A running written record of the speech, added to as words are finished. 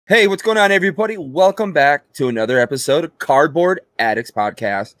Hey, what's going on, everybody? Welcome back to another episode of Cardboard Addicts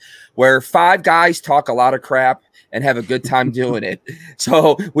Podcast, where five guys talk a lot of crap and have a good time doing it.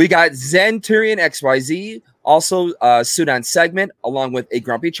 So we got Zenturian XYZ, also Sudan Segment, along with a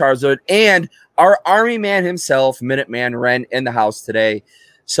Grumpy Charizard, and our army man himself, Minuteman Ren, in the house today.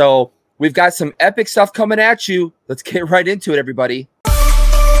 So we've got some epic stuff coming at you. Let's get right into it, everybody.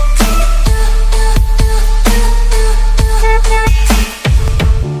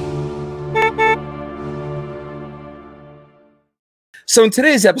 So in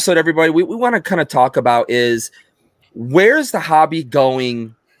today's episode, everybody, we want to kind of talk about is where's the hobby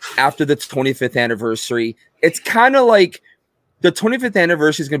going after the 25th anniversary? It's kind of like the 25th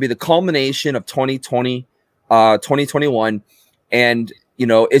anniversary is going to be the culmination of 2020, 2021. And, you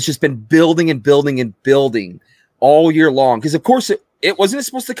know, it's just been building and building and building all year long. Because, of course, it wasn't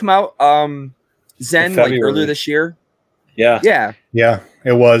supposed to come out, Zen, like earlier this year. Yeah,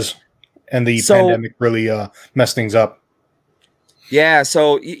 it was. And the pandemic really messed things up. Yeah,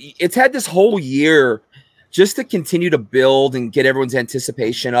 so it's had this whole year just to continue to build and get everyone's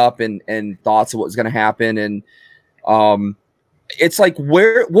anticipation up and thoughts of what was going to happen. And it's like,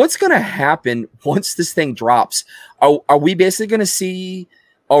 what's going to happen once this thing drops? Are we basically going to see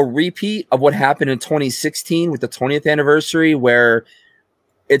a repeat of what happened in 2016 with the 20th anniversary, where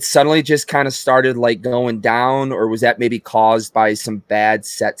it suddenly just kind of started like going down? Or was that maybe caused by some bad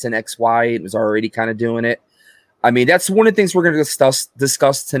sets in XY? It was already kind of doing it. I mean, that's one of the things we're going to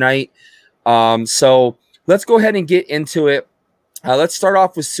discuss tonight. So let's go ahead and get into it. Let's start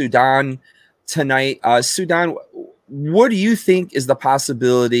off with Sudan tonight. Sudan, what do you think is the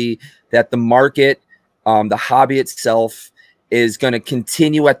possibility that the market, the hobby itself, is going to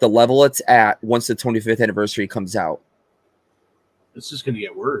continue at the level it's at once the 25th anniversary comes out? It's just going to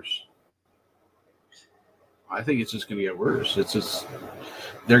get worse. I think it's just going to get worse. It's just,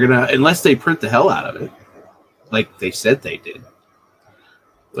 they're going to, unless they print the hell out of it, like they said they did,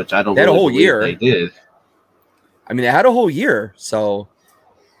 which I don't. They had a whole year. They did. I mean, they had a whole year. So,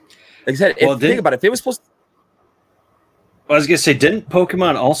 like I said, think about it. If it was supposed to... I was gonna say, didn't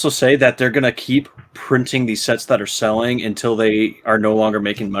Pokemon also say that they're gonna keep printing these sets that are selling until they are no longer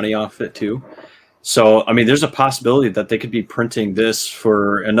making money off it too? So, I mean, there's a possibility that they could be printing this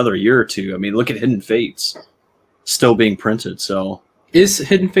for another year or two. I mean, look at Hidden Fates still being printed. So. Is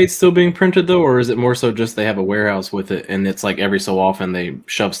Hidden Fates still being printed, though, or is it more so just they have a warehouse with it, and it's like every so often they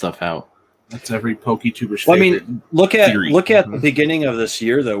shove stuff out? That's every PokeTuber's favorite. Well, I mean, look at the beginning of this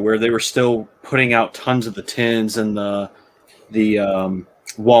year, though, where they were still putting out tons of the tins and the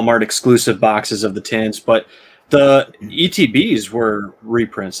Walmart exclusive boxes of the tins, but the ETBs were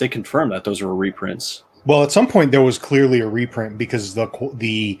reprints. They confirmed that those were reprints. Well, at some point there was clearly a reprint because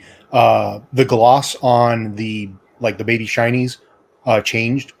the gloss on the baby shinies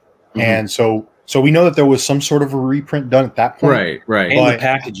changed, and so we know that there was some sort of a reprint done at that point. Right. And the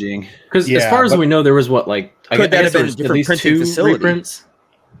packaging, because as far as we know, there was could that have been a different printing facility? Reprints?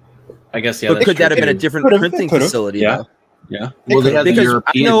 I guess But could that have been a different printing facility? Yeah. Well, they had the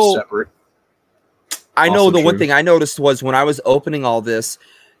European separate. I know the one thing I noticed was when I was opening all this,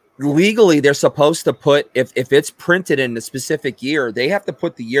 legally they're supposed to put if it's printed in a specific year, they have to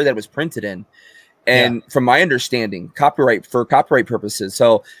put the year that it was printed in. And from my understanding, copyright purposes.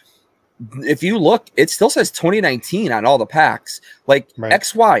 So if you look, it still says 2019 on all the packs. Like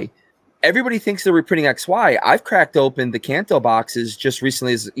XY, everybody thinks they're reprinting XY. I've cracked open the Kanto boxes just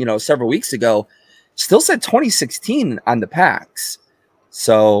recently, as you know, several weeks ago. Still said 2016 on the packs.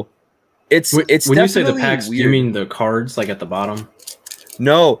 So it's when you say the packs, weird. Do you mean the cards like at the bottom?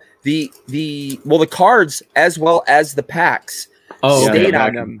 No, the cards as well as the packs. Stayed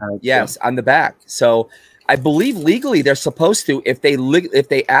on them, on the back. So I believe legally they're supposed to, if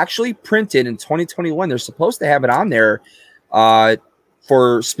they actually printed in 2021, they're supposed to have it on there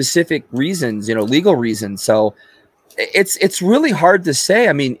for specific reasons, legal reasons. So it's really hard to say.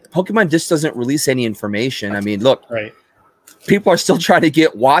 I mean, Pokemon just doesn't release any information. I mean, look, people are still trying to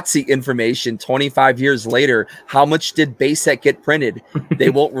get WotC information 25 years later. How much did base set get printed? They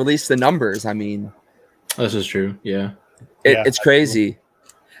won't release the numbers. I mean, this is true. Yeah. It's crazy.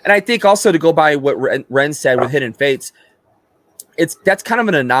 And I think also to go by what Ren said with Hidden Fates, that's kind of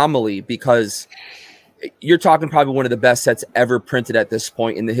an anomaly because you're talking probably one of the best sets ever printed at this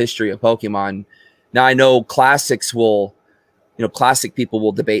point in the history of Pokemon. Now, I know classic people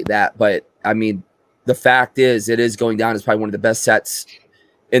will debate that, but I mean, the fact is it is going down as probably one of the best sets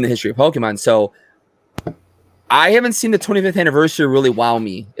in the history of Pokemon. So I haven't seen the 25th anniversary really wow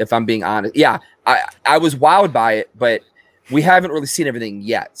me, if I'm being honest. Yeah, I was wowed by it, but we haven't really seen everything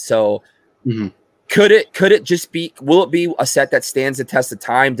yet. So Could it just be? Will it be a set that stands the test of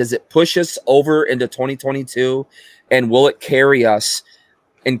time? Does it push us over into 2022, and will it carry us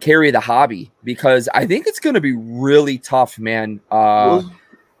and carry the hobby? Because I think it's going to be really tough, man.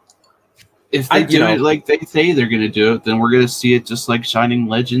 If they do it like they say they're going to do it, then we're going to see it just like Shining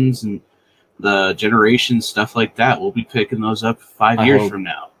Legends and the Generation stuff like that. We'll be picking those up 5 years from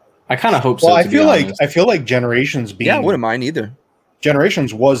now. I kind of hope so. Well, I feel like Generations being I wouldn't mind either.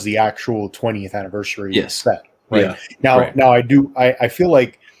 Generations was the actual 20th anniversary set. Right. Yeah. Now I feel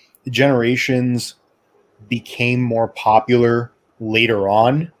like Generations became more popular later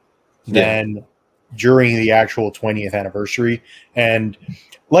on than during the actual 20th anniversary. And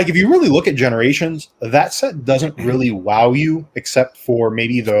like, if you really look at Generations, that set doesn't really wow you, except for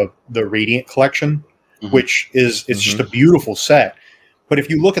maybe the Radiant collection, which is just a beautiful set. But if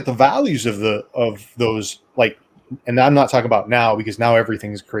you look at the values of those, like, and I'm not talking about now because now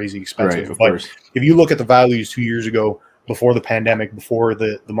everything's crazy expensive. Right, of but course. if you look at the values 2 years ago, before the pandemic, before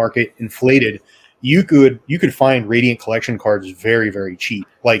the market inflated, you could find Radiant collection cards very, very cheap.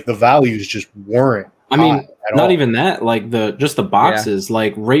 Like, the values just weren't. I mean, not all. even that. Like the boxes.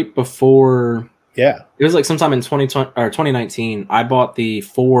 Like right before. Yeah, it was like sometime in 2020 or 2019. I bought the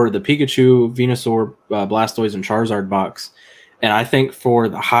Pikachu, Venusaur, Blastoise, and Charizard box. And I think for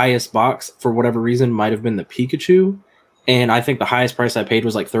the highest box, for whatever reason, might have been the Pikachu. And I think the highest price I paid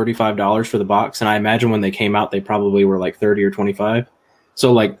was like $35 for the box. And I imagine when they came out, they probably were like 30 or 25.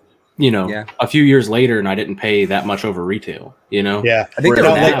 So like, a few years later, and I didn't pay that much over retail, Yeah. I think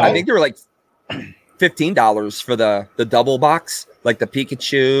they were like $15 for the double box, like the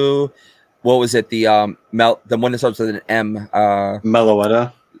Pikachu. What was it? The one that starts with an M.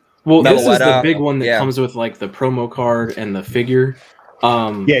 Meloetta. Well, this is the big one that comes with like the promo card and the figure.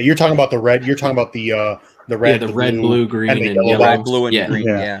 You're talking about the red. You're talking about the red, red, blue, green, and yellow. Red, blue, and green.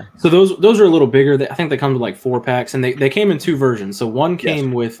 Yeah. So those are a little bigger. I think they come with like 4 packs, and they came in 2 versions. So one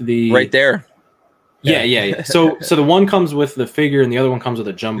came with the right there. Yeah. So the one comes with the figure, and the other one comes with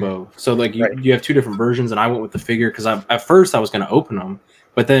a jumbo. So like you have 2 different versions, and I went with the figure because at first I was going to open them,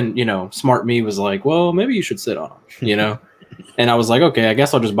 but then smart me was like, well, maybe you should sit on them, And I was like, okay, I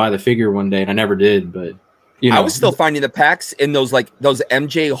guess I'll just buy the figure one day, and I never did. But I was still finding the packs in those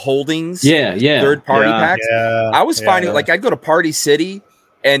MJ Holdings, third party packs. Yeah, I was finding like I'd go to Party City,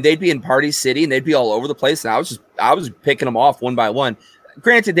 and they'd be in Party City, and they'd be all over the place, and I was picking them off one by one.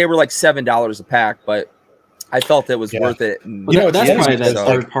 Granted, they were like $7 a pack, but I felt it was worth it. And, that's probably that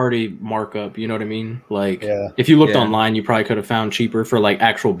third party markup. You know what I mean? Like, if you looked online, you probably could have found cheaper for like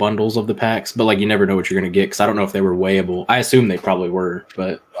actual bundles of the packs, but like you never know what you're gonna get because I don't know if they were weighable. I assume they probably were,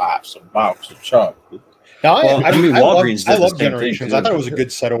 but some box of chocolate. Now, I Walgreens love Generations. I thought it was a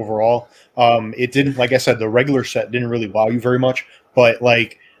good set overall. It didn't, like I said, the regular set didn't really wow you very much, but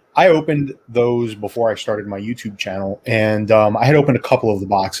like I opened those before I started my YouTube channel, and I had opened a couple of the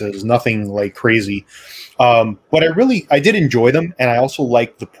boxes, nothing like crazy. But I did enjoy them, and I also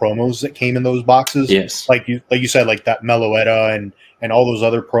liked the promos that came in those boxes. Yes, like you said, like that Meloetta and all those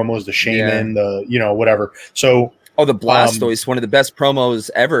other promos, the Shaman, the whatever. So. Oh, the Blastoise, one of the best promos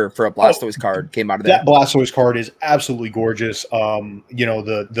ever for a Blastoise card came out of that. That Blastoise card is absolutely gorgeous. The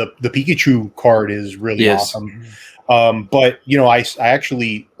Pikachu card is really awesome. But I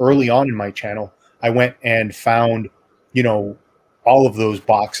actually early on in my channel, I went and found, all of those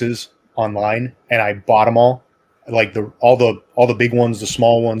boxes online, and I bought them all, like all the big ones, the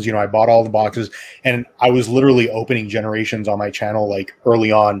small ones. I bought all the boxes, and I was literally opening Generations on my channel like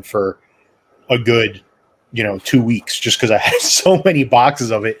early on for a good 2 weeks, just because I had so many boxes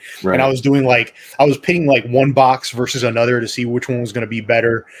of it. Right. And I was doing I was pitting like one box versus another to see which one was going to be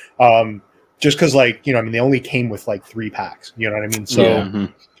better. Just because they only came with like 3 packs, you know what I mean? So,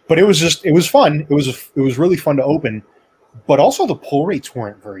 but it was fun. It was really fun to open, but also the pull rates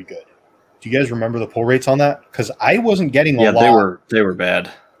weren't very good. Do you guys remember the pull rates on that? Because I wasn't getting a lot. Yeah, they were bad.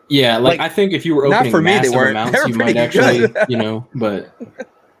 Yeah, like I think if you were opening massive amounts, you might actually,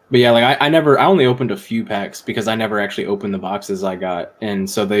 But yeah, like I only opened a few packs because I never actually opened the boxes I got, and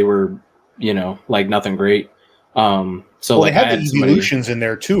so they were, like nothing great. So they had the evolutions in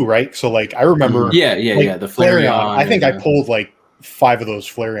there too, right? So like I remember, the Flareon. I think I pulled like 5 of those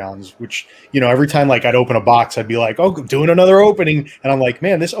Flareons, which every time like I'd open a box, I'd be like, oh, doing another opening, and I'm like,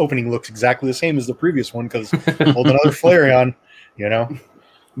 man, this opening looks exactly the same as the previous one because hold another Flareon,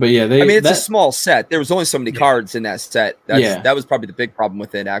 But yeah, it's a small set. There was only so many cards in that set. That was probably the big problem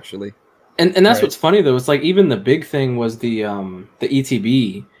with it, actually. And that's what's funny though. It's like even the big thing was the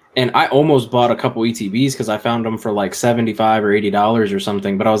ETB, and I almost bought a couple ETBs because I found them for like $75 or $80 or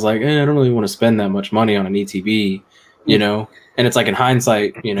something. But I was like, I don't really want to spend that much money on an ETB. you know. And it's like in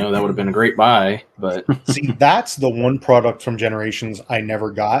hindsight, you know, that would have been a great buy. But see, that's the one product from Generations I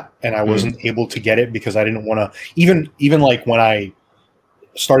never got, and I wasn't able to get it because I didn't want to. Even like when I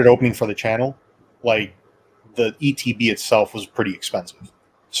started opening for the channel, like the ETB itself was pretty expensive,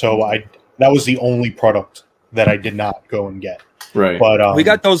 so that was the only product that I did not go and get. Right, but we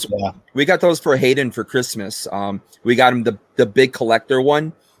got those. Yeah. We got those for Hayden for Christmas. We got him the big collector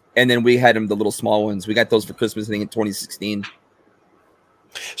one, and then we had him the little small ones. We got those for Christmas, I think, in 2016.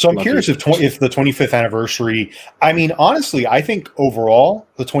 So I'm curious if the 25th anniversary. I mean, honestly, I think overall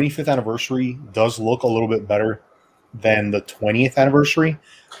the 25th anniversary does look a little bit better than the 20th anniversary.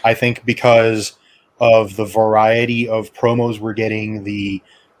 I think because of the variety of promos we're getting.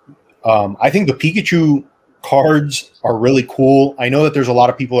 I think the Pikachu cards are really cool. I know that there's a lot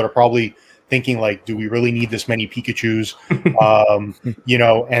of people that are probably thinking like, do we really need this many Pikachus? You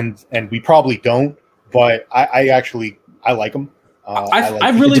know, and we probably don't. But I actually like them.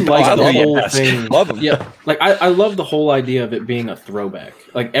 I really like the whole thing. Love them. Yeah, like I love the whole idea of it being a throwback.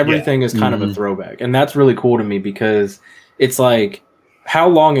 Like everything is kind of a throwback, and that's really cool to me because it's like, how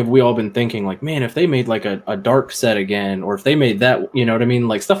long have we all been thinking like, man, if they made like a dark set again, or if they made that, you know what I mean,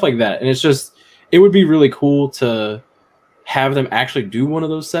 like stuff like that. And it's just, it would be really cool to have them actually do one of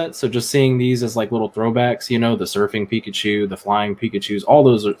those sets. So just seeing these as like little throwbacks, you know, the surfing Pikachu, the flying Pikachus, all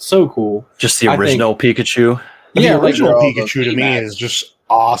those are so cool. Just the original Pikachu. Yeah, the original Pikachu to me is just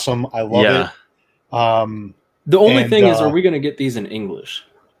awesome. I love it. The only thing is, are we going to get these in English?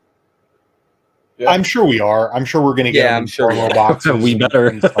 Yeah. I'm sure we are. I'm sure we're going to get I'm sure boxes. We better.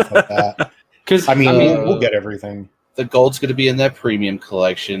 And stuff like that. Because I mean, we'll get everything. The gold's going to be in that premium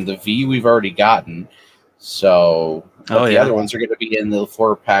collection. The V we've already gotten. So the other ones are going to be in the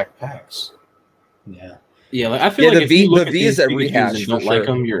 4-pack packs. Yeah. Yeah, like, I feel like the if V is a rehash. and don't like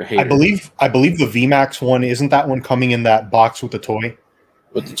them, you're a hater. I believe the VMAX one, isn't that one coming in that box with the toy?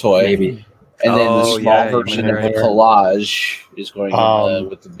 With the toy, maybe. And then the small version of the collage is going in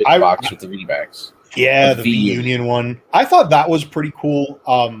with the big box with the VMAX. Yeah, the V Union one. I thought that was pretty cool.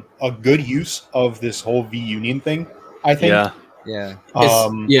 A good use of this whole V Union thing, I think. Yeah.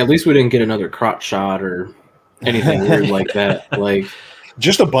 At least we didn't get another crotch shot or anything weird like that. Like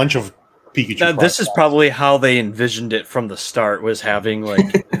just a bunch of Pikachu. Now, this is probably how they envisioned it from the start, was having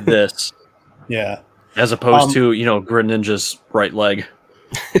like this. Yeah. As opposed to, you know, Greninja's right leg.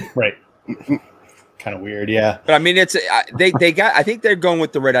 Right. Kind of weird, yeah. But I mean, it's they got. I think they're going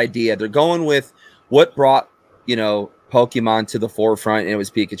with the right idea. They're going with what brought, you know, Pokemon to the forefront, and it was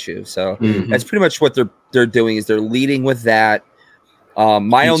Pikachu. So that's pretty much what they're doing. Is they're leading with that.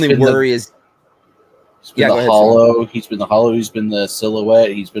 My only worry is. He's been the hollow. He's been the hollow. He's been the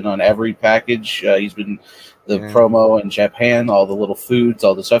silhouette. He's been on every package. He's been the promo in Japan. All the little foods,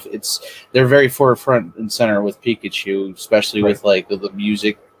 all the stuff. They're very forefront and center with Pikachu, especially with like the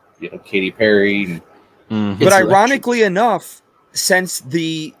music. You know, Katy Perry. But ironically enough, since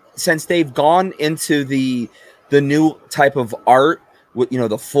they've gone into the new type of art, with, you know,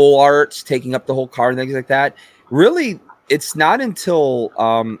 the full art, taking up the whole card and things like that, really. It's not until,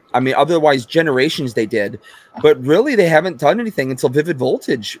 I mean, otherwise Generations they did, but really they haven't done anything until Vivid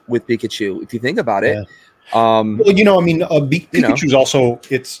Voltage with Pikachu, if you think about it. Well, you know, I mean, Pikachu's also,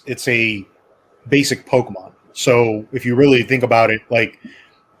 it's a basic Pokemon. So if you really think about it, like,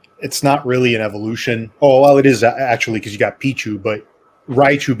 it's not really an evolution. Oh, well, it is actually because you got Pichu, but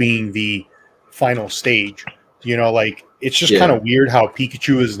Raichu being the final stage, you know, like, it's just kind of weird how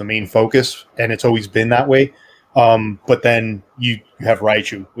Pikachu is the main focus, and it's always been that way. But then you have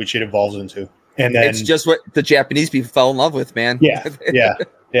Raichu, which it evolves into, and then it's just what the Japanese people fell in love with, man. Yeah.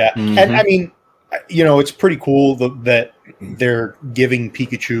 And I mean, you know, it's pretty cool that they're giving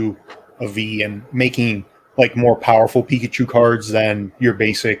Pikachu a V and making like more powerful Pikachu cards than your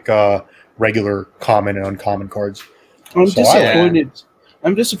basic regular common and uncommon cards. I'm disappointed.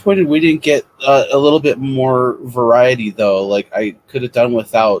 I'm disappointed we didn't get a little bit more variety though. Like I could have done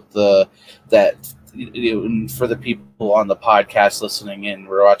without that. For the people on the podcast listening in,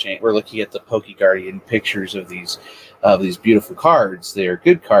 we're looking at the PokeGuardian pictures of these beautiful cards. They're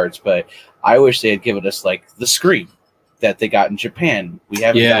good cards, but I wish they had given us like the screen that they got in Japan. We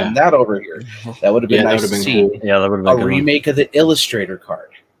haven't gotten that over here. That would have been nice to see. Cool. Yeah, that would have been a remake of the Illustrator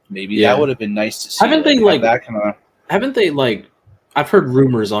card. Maybe that would have been nice to see. Haven't they like I've heard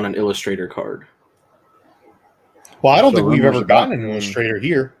rumors on an Illustrator card. Well, I don't think we've ever gotten an Illustrator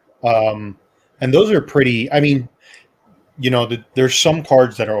here. And those are pretty, I mean, you know, there's some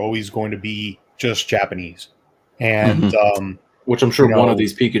cards that are always going to be just Japanese. And which I'm sure one of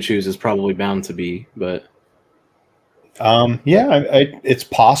these Pikachus is probably bound to be, but it's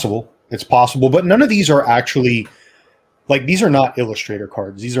possible. It's possible, but none of these are actually like these are not Illustrator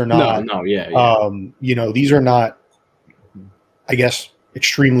cards. These are not. No, yeah. You know, these are not, I guess,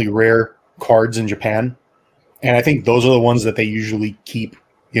 extremely rare cards in Japan, and I think those are the ones that they usually keep,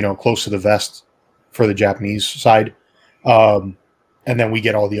 you know, close to the vest for the Japanese side. And then we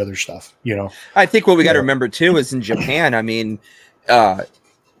get all the other stuff, you know. I think what we got to remember too is in Japan, I mean,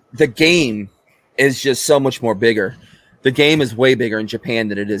 the game is just so much more bigger. The game is way bigger in Japan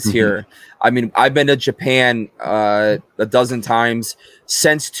than it is here. I mean, I've been to Japan a dozen times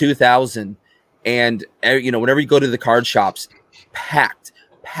since 2000, and you know, whenever you go to the card shops, packed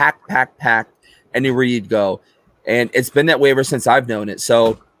anywhere you'd go, and it's been that way ever since I've known it.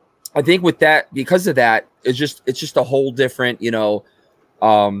 So I think with that, because of that, it's just a whole different, you know,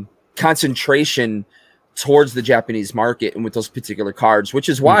 concentration towards the Japanese market and with those particular cards, which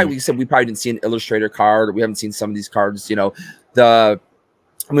is why we said we probably didn't see an Illustrator card, or we haven't seen some of these cards. You know, I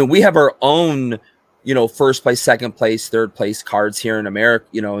mean, we have our own, you know, first place, second place, third place cards here in America,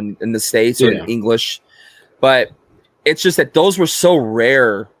 you know, in the States or in English, but it's just that those were so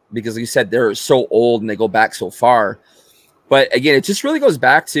rare because, like you said, they're so old and they go back so far. But again, it just really goes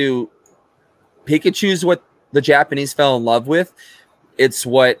back to Pikachu's what the Japanese fell in love with. It's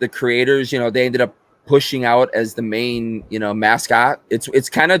what the creators, you know, they ended up pushing out as the main, you know, mascot. It's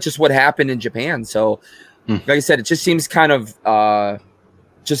kind of just what happened in Japan. So, like I said, it just seems kind of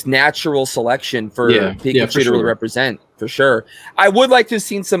just natural selection for Pikachu to really represent, for sure. I would like to have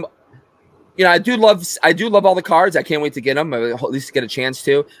seen some. You know, I do love all the cards. I can't wait to get them. I'll at least get a chance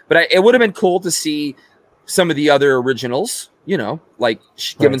to. But it would have been cool to see some of the other originals, you know, like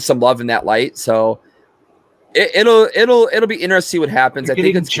given some love in that light. So it'll be interesting to see what happens. I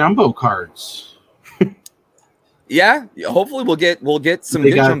think it's jumbo cards. Yeah, hopefully we'll get some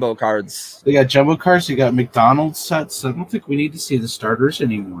good jumbo cards. They got jumbo cards. They got McDonald's sets. I don't think we need to see the starters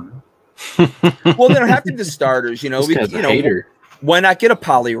anymore. Well, they don't have to be the starters. You know, why not get a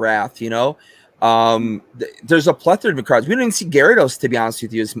Poliwrath? You know, there's a plethora of cards. We don't even see Gyarados, to be honest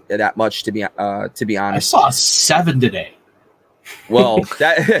with you, that much. To be honest, I saw 7 today. Well,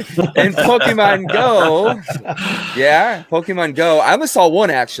 that in Pokemon Go, Pokemon Go. I only saw one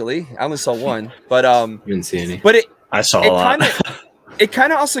actually. But didn't see any. But I saw a lot. It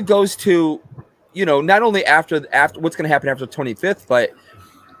kind of also goes to, you know, not only after what's going to happen after the 25th, but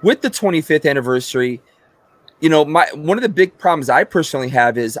with the 25th anniversary. You know, one of the big problems I personally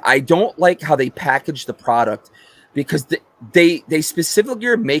have is I don't like how they package the product, because they specifically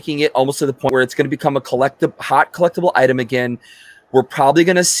are making it almost to the point where it's going to become a hot collectible item again. We're probably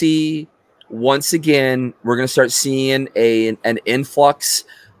going to see, once again, we're going to start seeing an influx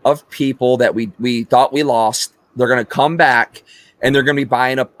of people that we thought we lost. They're going to come back and they're going to be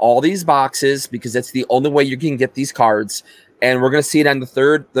buying up all these boxes because that's the only way you can get these cards. And we're going to see it on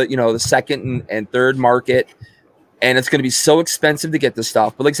the second and third market. And it's going to be so expensive to get this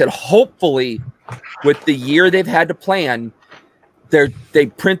stuff. But like I said, hopefully with the year they've had to plan, they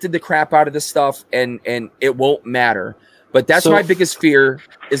printed the crap out of this stuff and it won't matter. But that's my biggest fear,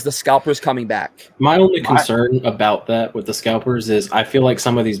 is the scalpers coming back. My only concern about that with the scalpers is I feel like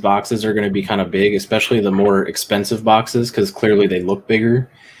some of these boxes are going to be kind of big, especially the more expensive boxes, because clearly they look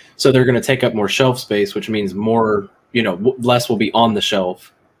bigger. So they're going to take up more shelf space, which means more, you know, less will be on the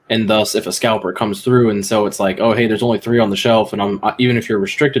shelf. And thus, if a scalper comes through, and so it's like, oh, hey, there's only 3 on the shelf, and even if you're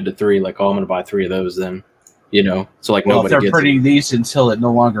restricted to 3, like, oh, I'm going to buy 3 of those then, you know? So, like, nobody if they're gets printing these until it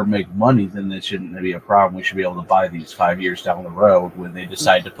no longer make money, then it shouldn't be a problem. We should be able to buy these 5 years down the road when they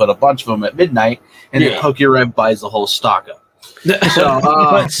decide to put a bunch of them at midnight, and then PokeRev buys the whole stock up. So,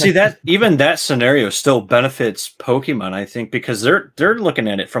 but see, that even that scenario still benefits Pokemon, I think, because they're looking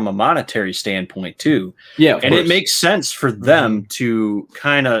at it from a monetary standpoint too. Yeah, and it makes sense for them to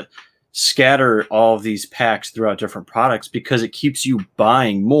kind of scatter all of these packs throughout different products, because it keeps you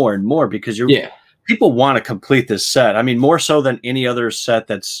buying more and more, because people want to complete this set. I mean, more so than any other set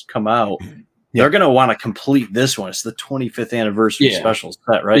that's come out. They're going to want to complete this one. It's the 25th anniversary special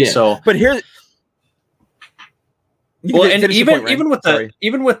set, right? So, but here. Well, and even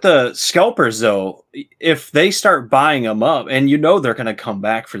with the scalpers though, if they start buying them up, and you know they're going to come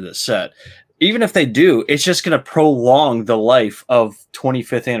back for this set, even if they do, it's just going to prolong the life of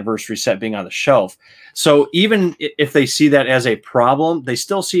 25th anniversary set being on the shelf. So even if they see that as a problem, they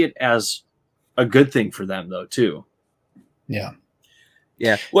still see it as a good thing for them though too. Yeah.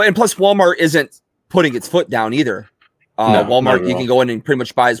 Well, and plus Walmart isn't putting its foot down either. Walmart, you can go in and pretty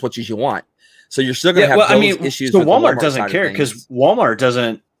much buy as much as you want. So you're still going to have issues. So Walmart doesn't care, because Walmart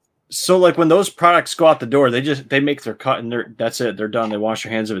doesn't. So like when those products go out the door, they make their cut and that's it. They're done. They wash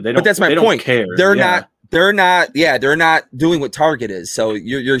their hands of it. They don't. But that's my point. Don't care. They're not doing what Target is. So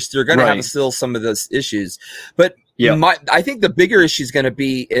you're going to have still some of those issues. But I think the bigger issue is going to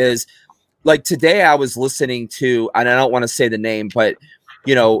be is like today I was listening to, and I don't want to say the name, but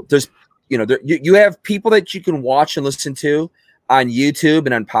there's you have people that you can watch and listen to on YouTube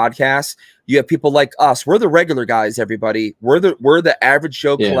and on podcasts. You have people like us. We're the regular guys, everybody. We're the average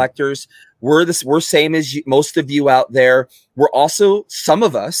Joe collectors. We're same as most of you out there. We're also, some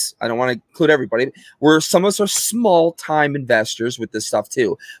of us, I don't want to include everybody, some of us are small time investors with this stuff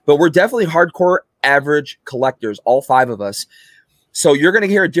too. But we're definitely hardcore average collectors, all 5 of us. So you're going to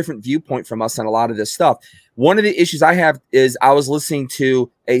hear a different viewpoint from us on a lot of this stuff. One of the issues I have is I was listening to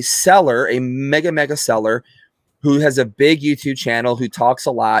a seller, a mega seller, who has a big YouTube channel, who talks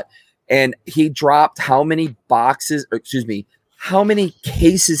a lot, and he dropped how many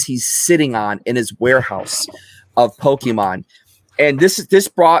cases he's sitting on in his warehouse of Pokemon. And this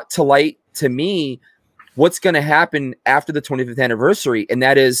brought to light to me what's going to happen after the 25th anniversary. And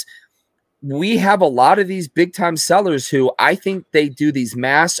that is, we have a lot of these big time sellers who I think they do these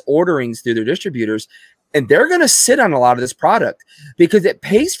mass orderings through their distributors, and they're going to sit on a lot of this product because it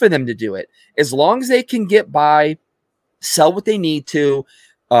pays for them to do it. As long as they can get by, sell what they need to,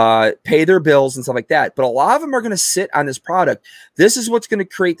 pay their bills and stuff like that. But a lot of them are going to sit on this product. This is what's going to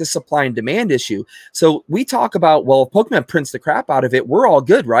create the supply and demand issue. So we talk about, well, if Pokemon prints the crap out of it, we're all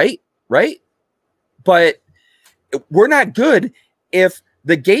good, right? Right? But we're not good if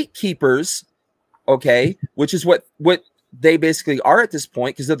the gatekeepers, okay, which is what they basically are at this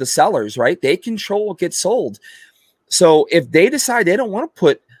point because they're the sellers, right? They control what gets sold. So if they decide they don't want to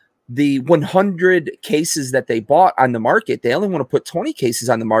put the 100 cases that they bought on the market, they only want to put 20 cases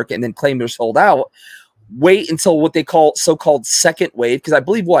on the market and then claim they're sold out, wait until what they call so-called second wave, because I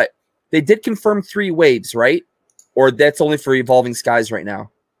believe they did confirm 3 waves, right? Or that's only for Evolving Skies right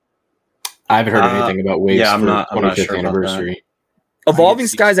now. I haven't heard anything about waves. Yeah, I'm not sure anniversary. Evolving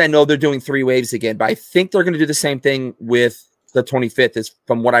Skies, I know they're doing 3 waves again, but I think they're going to do the same thing with the 25th, is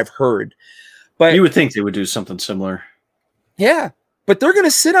from what I've heard. But you would think they would do something similar. Yeah, but they're going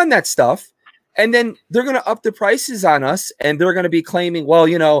to sit on that stuff, and then they're going to up the prices on us, and they're going to be claiming, well,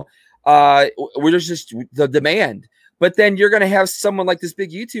 we're just the demand. But then you're going to have someone like this big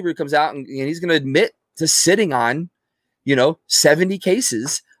YouTuber who comes out and he's going to admit to sitting on, 70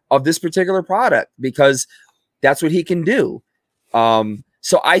 cases of this particular product because that's what he can do.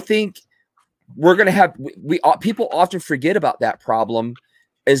 So I think we're going to have, people often forget about that problem,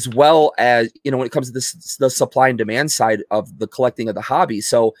 as well as, when it comes to the supply and demand side of the collecting of the hobby.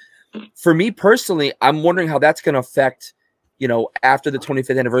 So for me personally, I'm wondering how that's going to affect, after the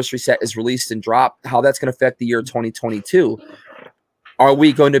 25th anniversary set is released and dropped, how that's going to affect the year 2022. Are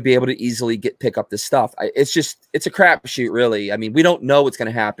we going to be able to easily pick up this stuff? It's a crapshoot, really. I mean, we don't know what's going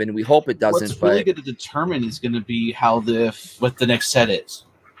to happen. We hope it doesn't. What's really going to determine is going to be what the next set is.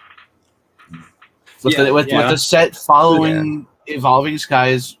 What the set following Evolving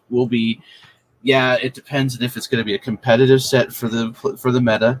Skies will be. Yeah, it depends on if it's going to be a competitive set for the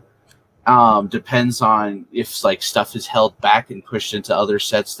meta. Depends on if stuff is held back and pushed into other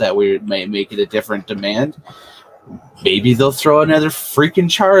sets that we may make it a different demand. Maybe they'll throw another freaking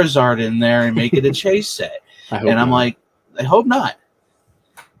Charizard in there and make it a chase set. I'm like, I hope not.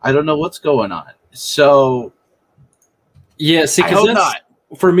 I don't know what's going on. So, yeah, see, I hope not.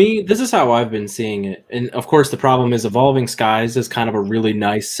 For me, this is how I've been seeing it. And of course, the problem is Evolving Skies is kind of a really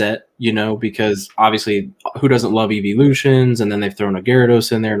nice set, because obviously who doesn't love Evolutions? And then they've thrown a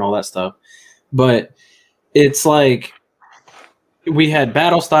Gyarados in there and all that stuff. But it's like, we had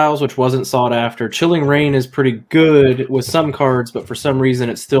Battle Styles, which wasn't sought after. Chilling Reign is pretty good with some cards, but for some reason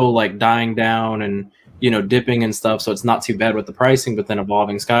it's still dying down and, dipping and stuff. So it's not too bad with the pricing. But then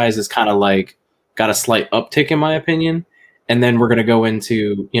Evolving Skies is kind of got a slight uptick in my opinion. And then we're going to go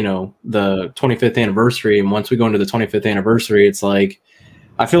into, the 25th anniversary. And once we go into the 25th anniversary, it's I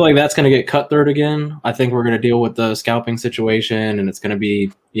feel like that's going to get cutthroat again. I think we're going to deal with the scalping situation and it's going to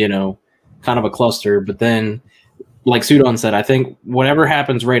be, kind of a cluster. But then, like Sudon said, I think whatever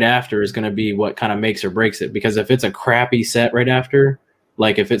happens right after is going to be what kind of makes or breaks it. Because if it's a crappy set right after,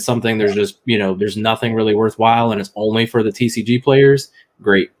 if it's something there's just, there's nothing really worthwhile and it's only for the TCG players,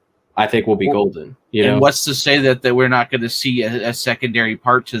 great. I think we'll be golden. And what's to say that we're not going to see a secondary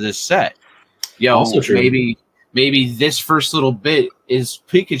part to this set? Also true. Maybe this first little bit is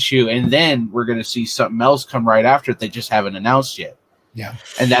Pikachu, and then we're going to see something else come right after it they just haven't announced yet. Yeah,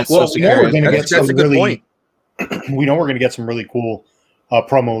 and that's we're going to get some a good point. We know we're going to get some really cool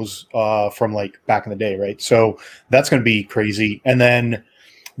promos from back in the day, right? So that's going to be crazy. And then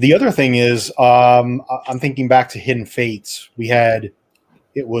the other thing is, I'm thinking back to Hidden Fates. We had.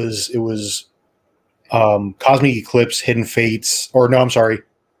 It was Cosmic Eclipse, Hidden Fates, or no, I'm sorry.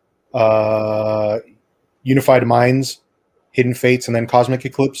 Unified Minds, Hidden Fates, and then Cosmic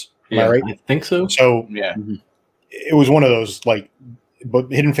Eclipse. Am I right? I think so. So Yeah. It was one of those, like,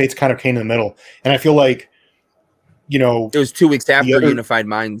 but Hidden Fates kind of came in the middle. And I feel like, you know, It was 2 weeks after Unified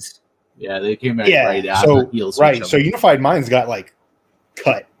Minds. Yeah, they came back right so, after heels. right. So Unified Minds got like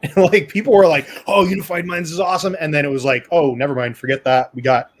cut. Like people were like, "Oh, Unified Minds is awesome," and then it was like, "Oh, never mind, forget that. We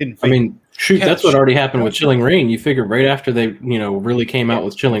got Hidden Fate." I mean, shoot, that's what already happened with Chilling Reign. You figured right after they, really came out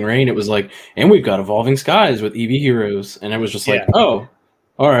with Chilling Reign, it was like, and we've got Evolving Skies with EV Heroes, and it was just like, oh,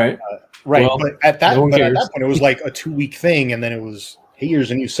 all right, right. Well, but at that point, it was like a 2-week thing, and then it was, "Hey, here's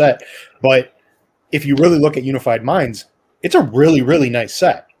a new set." But if you really look at Unified Minds, it's a really, really nice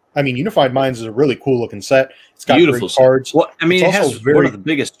set. I mean, Unified Minds is a really cool looking set. It's got Beautiful great cards. Well, I mean, It's it also has one of the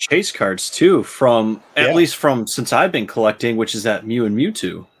biggest chase cards too, at least from since I've been collecting, which is that Mew and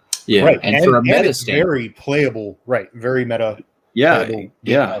Mewtwo. yeah, right. And for a meta it's standard. very playable, right? Very meta. Yeah,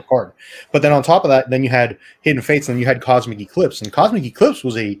 playable card. But then on top of that, then you had Hidden Fates, and then you had Cosmic Eclipse, and Cosmic Eclipse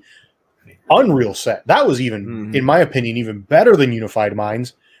was a unreal set. That was even, in my opinion, even better than Unified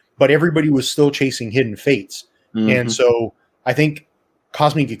Minds. But everybody was still chasing Hidden Fates, and so I think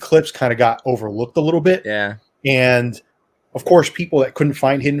Cosmic Eclipse kind of got overlooked a little bit. Yeah. And of course, people that couldn't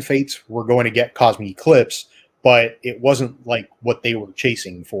find Hidden Fates were going to get Cosmic Eclipse, but it wasn't like what they were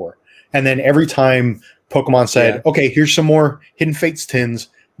chasing for. And then every time Pokemon said, "Okay, here's some more Hidden Fates tins,"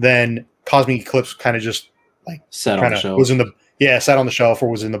 then Cosmic Eclipse kind of just like sat on the shelf. Sat on the shelf or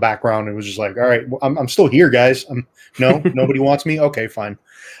was in the background. It was just like, all right, well, I'm still here, guys. Nobody wants me. Okay, fine.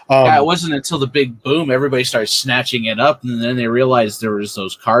 It wasn't until the big boom everybody started snatching it up, and then they realized there was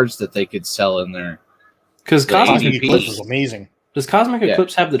those cards that they could sell in there. Because Cosmic Eclipse was amazing. Does Cosmic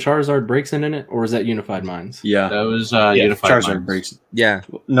Eclipse have the Charizard breaks in it, or is that Unified Minds? Yeah, that was Unified Charizard Minds. breaks. Yeah.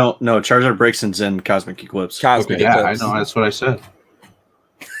 No, Charizard breaks in Cosmic Eclipse. Cosmic Yeah, Eclipse. I know. That's what I said.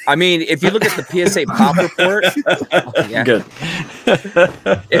 I mean, if you look at the PSA pop report, Good.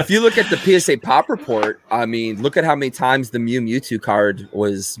 If you look at the PSA pop report, I mean, look at how many times the Mewtwo card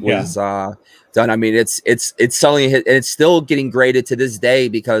was done. I mean, it's selling, and it's still getting graded to this day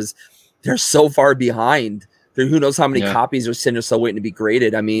because they're so far behind. Who knows how many copies are sitting there still waiting to be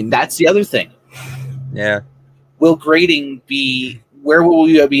graded? I mean, That's the other thing. yeah. Will grading be? Where will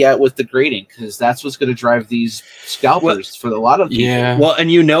you be at with the grading? Because that's what's going to drive these scalpers for a lot of people. Yeah. Well,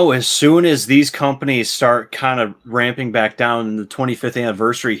 and as soon as these companies start kind of ramping back down and the 25th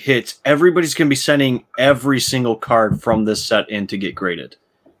anniversary hits, everybody's going to be sending every single card from this set in to get graded.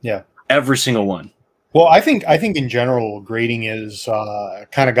 Yeah. Every single one. Well, I think in general, grading is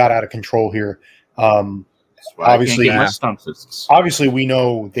kind of got out of control here. Obviously, we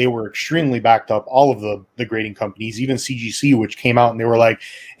know they were extremely backed up. All of the grading companies, even CGC, which came out and they were like,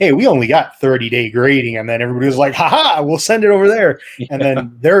 "Hey, we only got 30-day grading," and then everybody was like, "Haha, we'll send it over there." Yeah. And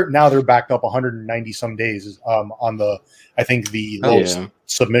then they're backed up 190 some days on the lowest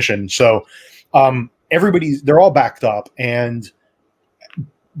submission. So they're all backed up, and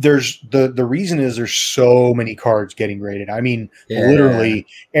there's the reason is there's so many cards getting graded. I mean, literally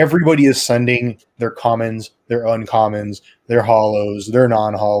everybody is sending their commons, their uncommons, their hollows, their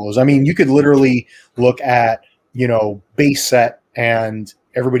non-hollows. I mean, you could literally look at, base set, and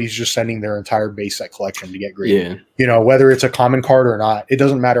everybody's just sending their entire base set collection to get graded. Yeah. Whether it's a common card or not, it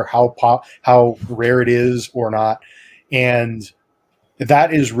doesn't matter how rare it is or not. And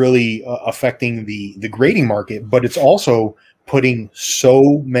that is really affecting the grading market, but it's also putting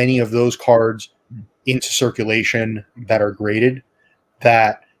so many of those cards into circulation that are graded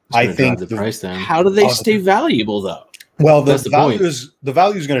that I think the price down. How do they stay valuable though? Well, the value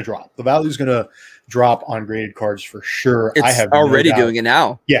is going to drop. The value is going to drop on graded cards for sure. It's already doing it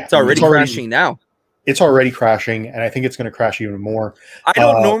now. Yeah, it's already crashing now. It's already crashing, and I think it's going to crash even more. I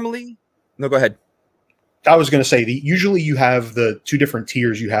don't normally. No, go ahead. I was going to say usually you have the two different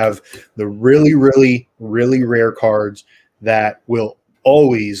tiers. You have the really, really, really rare cards that will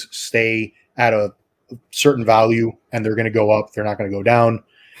always stay at a certain value, and they're going to go up. They're not going to go down.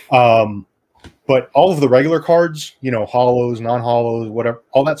 But all of the regular cards, hollows, non-hollows, whatever,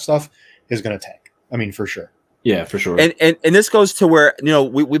 all that stuff is going to tank. I mean, for sure. Yeah, for sure. And this goes to where,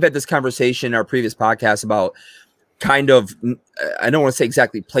 we've had this conversation in our previous podcast about kind of, I don't want to say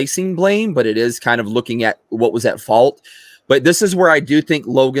exactly placing blame, but it is kind of looking at what was at fault. But this is where I do think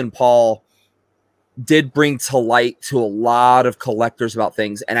Logan Paul did bring to light to a lot of collectors about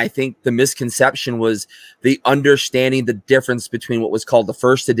things. And I think the misconception was the understanding the difference between what was called the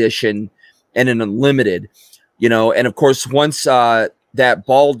first edition and an unlimited, and of course, once that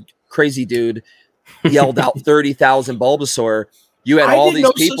bald crazy dude yelled out 30,000 Bulbasaur, you had all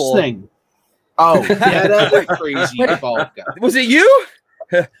these people. Oh, yeah, that was crazy bald guy. Was it you?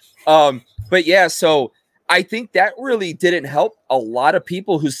 But yeah, so I think that really didn't help a lot of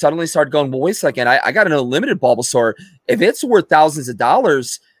people who suddenly started going, well, wait a second, I got an unlimited Bulbasaur. If it's worth thousands of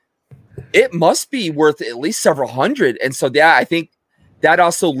dollars, it must be worth at least several hundred. And so, yeah, I think that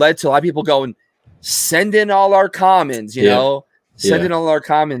also led to a lot of people going, send in all our commons, you know, send in all our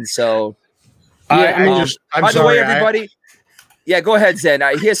commons. So, I'm by sorry, the way, everybody. Go ahead, Zen.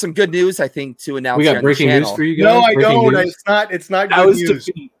 He has some good news, I think, to announce. We got breaking news for you guys. No, I don't. It's not good news.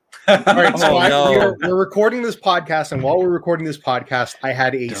 All right, so we're recording this podcast, and while we're recording this podcast, I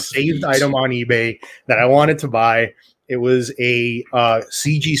had a saved item on eBay that I wanted to buy. It was a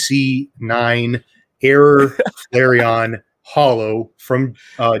CGC 9 Error Flareon Hollow from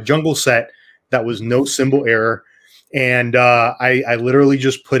Jungle Set that was no symbol error. And I literally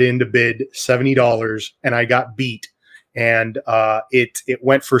just put in to bid $70, and I got beat. And it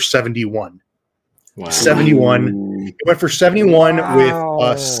went for 71. Wow. 71. It went for 71 with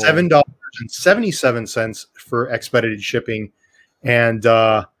 $7.77 for expedited shipping. And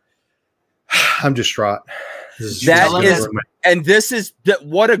I'm distraught.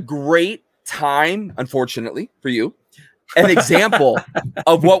 What a great time, unfortunately, for you. An example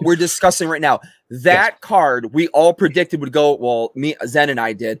of what we're discussing right now. That card we all predicted would go, well, me, Zen and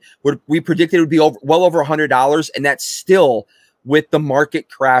I did. We predicted it would be well over $100, and that's still with the market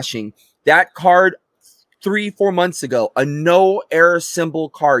crashing. That card 3-4 months ago, a no error symbol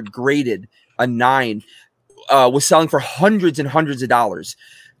card graded a 9, was selling for hundreds and hundreds of dollars.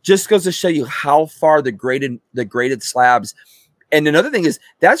 Just goes to show you how far the graded slabs. And another thing is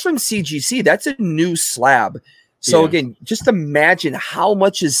that's from CGC. That's a new slab. So again, just imagine how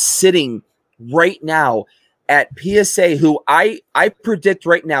much is sitting right now at PSA, who I predict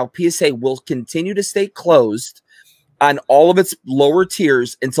right now PSA will continue to stay closed on all of its lower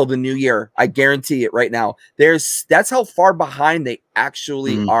tiers until the new year. I guarantee it right now. That's how far behind they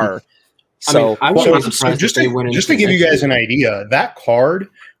actually are. So, just to give you guys an idea, that card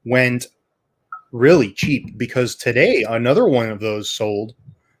went really cheap because today another one of those sold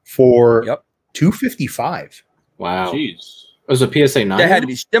for $255. Wow. Jeez. It was a PSA 9?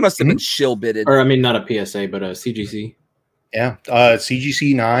 That must have been shill bidded. Or I mean, not a PSA, but a CGC. Yeah.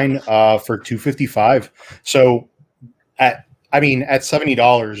 CGC 9 for $255. So at $70,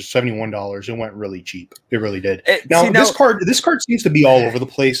 $71, it went really cheap. It really did. This card seems to be all over the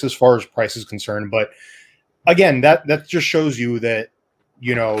place as far as price is concerned, but again, that just shows you that,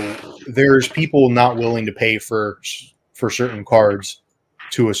 you know, there's people not willing to pay for certain cards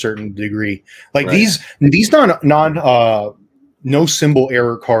to a certain degree. Like these no symbol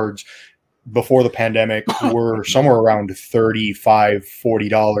error cards before the pandemic were somewhere around $35,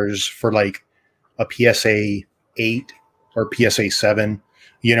 $40 for like a PSA 8 or PSA 7,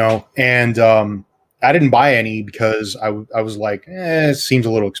 you know, and I didn't buy any because I was like, it seems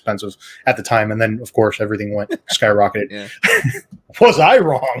a little expensive at the time. And then of course everything went skyrocketed. Was I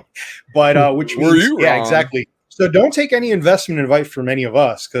wrong? But which were you wrong? Yeah, exactly. So don't take any investment advice from any of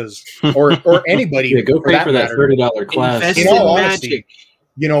us, because or anybody. Go pay for that $30 class. In all honesty,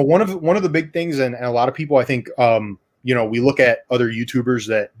 you know, one of the big things, and a lot of people, I think, you know, we look at other YouTubers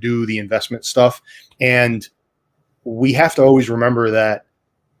that do the investment stuff, and we have to always remember that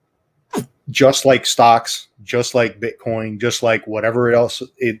just like stocks, just like Bitcoin, just like whatever else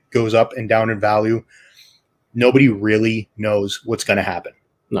it goes up and down in value, nobody really knows what's going to happen.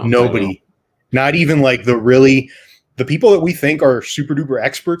 No, nobody. Not even like the people that we think are super duper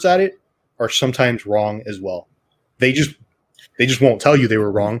experts at it are sometimes wrong as well. They just won't tell you they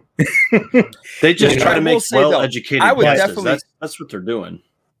were wrong. They just try to make well-educated guesses. That's what they're doing.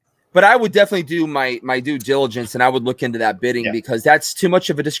 But I would definitely do my due diligence, and I would look into that bidding because that's too much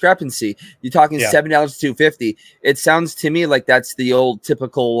of a discrepancy. You're talking $7 to $250. It sounds to me like that's the old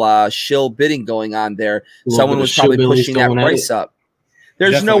typical shill bidding going on there. Someone was probably pushing that price up.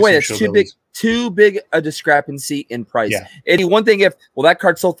 There's definitely no way it's too big a discrepancy in price. And one thing, that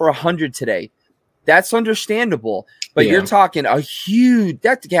card sold for $100 today, that's understandable. But you're talking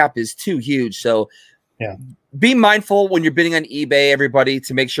that gap is too huge. So be mindful when you're bidding on eBay, everybody,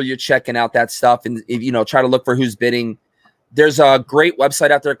 to make sure you're checking out that stuff and, you know, try to look for who's bidding. There's a great website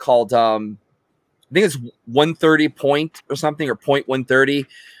out there called I think it's 130 point or something, or point 130,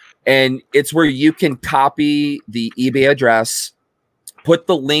 and it's where you can copy the eBay address, put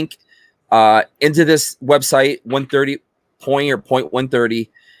the link into this website 130 point or point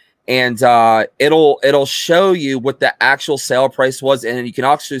 130, and it'll show you what the actual sale price was, and you can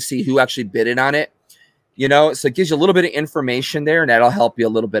actually see who actually bidded on it. You know, so it gives you a little bit of information there, and that'll help you a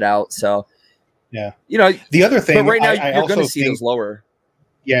little bit out. So, you know, the other thing, but right now you're going to see those lower.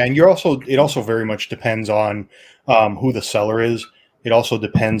 Yeah, and it also very much depends on who the seller is. It also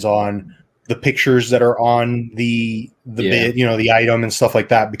depends on the pictures that are on the bid, you know, the item and stuff like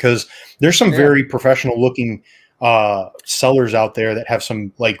that, because there's some very professional looking sellers out there that have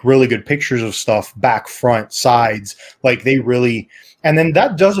some like really good pictures of stuff, back, front, sides, like they really, and then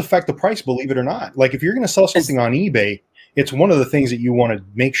that does affect the price, believe it or not. Like if you're going to sell something on eBay, it's one of the things that you want to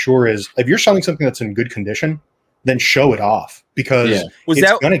make sure is if you're selling something that's in good condition, then show it off, because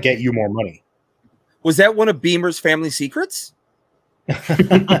it's going to get you more money. Was that one of Beamer's family secrets?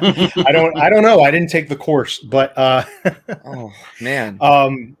 I don't know. I didn't take the course, but oh man.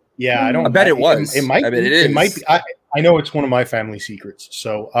 Yeah, I don't. I bet it was. It might. I bet it is. It might be. I know it's one of my family secrets.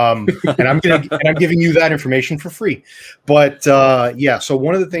 So, and I'm giving you that information for free. But yeah, so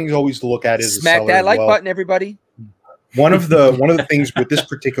one of the things always to look at is smack that like button, everybody. One of the things with this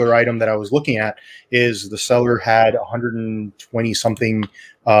particular item that I was looking at is the seller had 120 something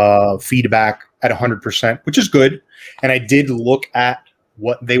feedback at 100%, which is good. And I did look at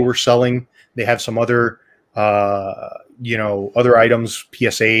what they were selling. They have some other, other items,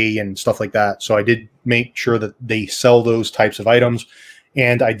 PSA and stuff like that. So I did make sure that they sell those types of items.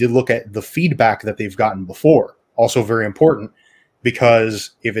 And I did look at the feedback that they've gotten before. Also very important,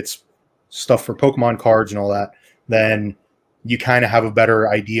 because if it's stuff for Pokemon cards and all that, then you kind of have a better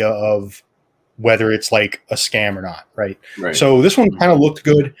idea of whether it's like a scam or not, right? So this one kind of looked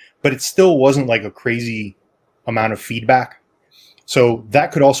good, but it still wasn't like a crazy amount of feedback. So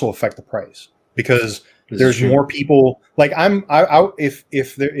that could also affect the price, because there's more people. Like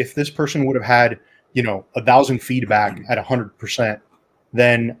if this person would have had 1,000 feedback at 100%,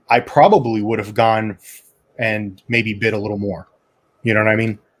 then I probably would have gone and maybe bid a little more. You know what I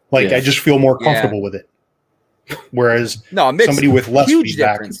mean? Like I just feel more comfortable with it. Whereas somebody with less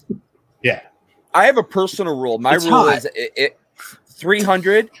feedback, difference. I have a personal rule. My rule is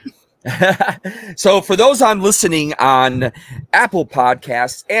 300. So for those on listening on Apple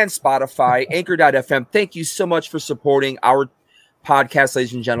Podcasts and Spotify, Anchor.fm, thank you so much for supporting our podcast,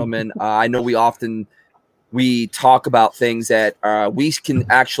 ladies and gentlemen. I know we talk about things that we can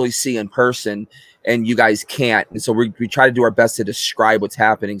actually see in person and you guys can't. And so we try to do our best to describe what's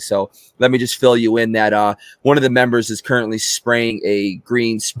happening. So let me just fill you in that one of the members is currently spraying a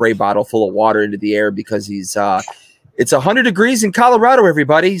green spray bottle full of water into the air because he's it's 100 degrees in Colorado,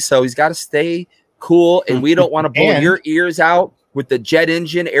 everybody. So he's got to stay cool, and we don't want to blow your ears out with the jet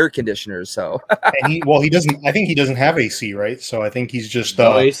engine air conditioners. So and he doesn't. I think he doesn't have AC, right? So I think he's just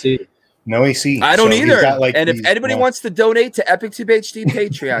no AC. No AC. I don't either. And if anybody wants to donate to EpicTube HD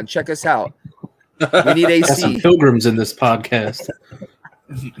Patreon, check us out. We need AC. Got some pilgrims in this podcast.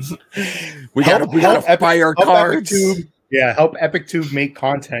 we gotta buy our cards. Help EpicTube make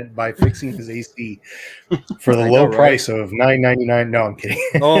content by fixing his AC for the low price of $9.99. No, I'm kidding.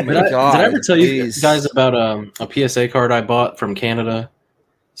 Oh my god! Did I ever tell you guys about a PSA card I bought from Canada?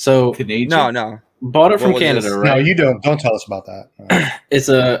 So Canadian? No. Bought it from Canada, right? No, you don't. Don't tell us about that.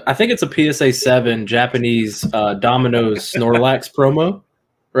 I think it's a PSA 7 Japanese Domino's Snorlax promo,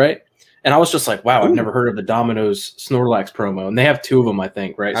 right? And I was just like, wow, I've never heard of the Domino's Snorlax promo. And they have two of them, I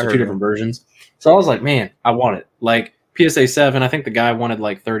think, right? So two different versions. So I was like, man, I want it. Like PSA 7, I think the guy wanted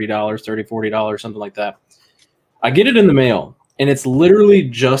like $30, $40, something like that. I get it in the mail, and it's literally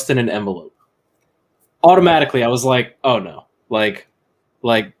just in an envelope. Automatically, I was like, oh no. Like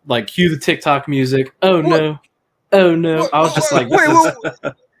cue the TikTok music. Oh no. Oh no. I was just like, wait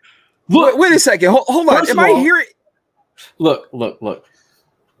a second. Hold on. Am I hearing? Look.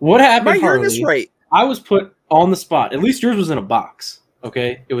 What happened? Am I hearing this right? I was put on the spot. At least yours was in a box.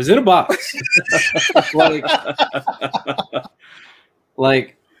 Okay, it was in a box.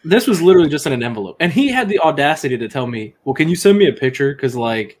 like this was literally just in an envelope, and he had the audacity to tell me, "Well, can you send me a picture? Because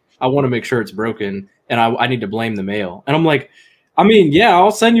like I want to make sure it's broken, and I need to blame the mail." And I'm like, I mean, yeah, I'll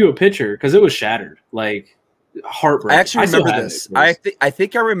send you a picture because it was shattered, like heartbreaking. I actually remember this. I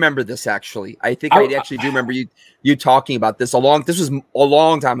think I remember this actually. I think I actually do remember you talking about this. This was a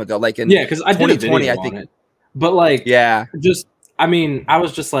long time ago, like in because I did 2020, I think. It. But like, I mean, I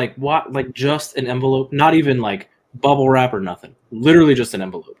was just like, what? Like just an envelope, not even like bubble wrap or nothing. Literally just an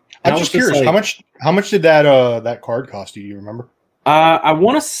envelope. And I'm just curious, like, how much did that card cost you? Do you remember? I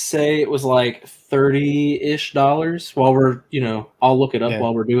want to say it was like $30-ish. While we're, I'll look it up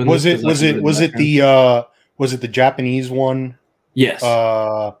while we're doing this. Was it the Japanese one? Yes.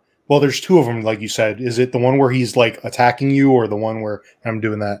 Well, there's two of them, like you said. Is it the one where he's like attacking you, or the one where I'm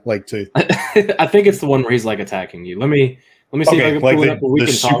doing that, like to? I think it's the one where he's like attacking you. Let me see if I can pull it up.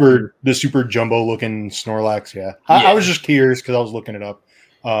 The super jumbo looking Snorlax. Yeah. I was just curious because I was looking it up.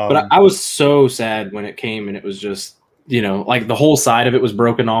 But I was so sad when it came, and it was just like the whole side of it was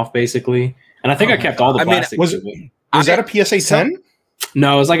broken off basically. And I think I kept all the plastic. Was that a PSA 10?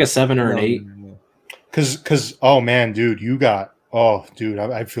 No, it was like a 7 or an 8. Because oh man, dude,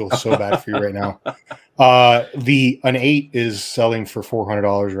 I feel so bad for you right now. An 8 is selling for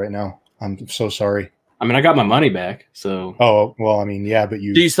 $400 right now. I'm so sorry. I mean, I got my money back, so. Oh well, I mean, yeah, but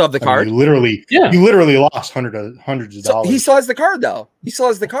do you still have the card? You literally lost hundreds of dollars. He still has the card, though. He still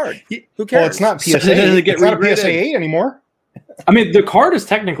has the card. Who cares? Well, it's not PSA. It's not a PSA 8 anymore. I mean, the card is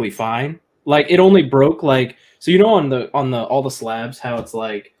technically fine. Like, it only broke so on the all the slabs, how it's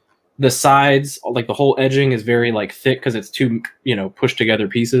like the sides, like the whole edging is very like thick because it's two pushed together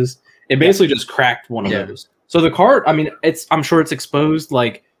pieces. It basically just cracked one of those. So the card, I mean, I'm sure it's exposed.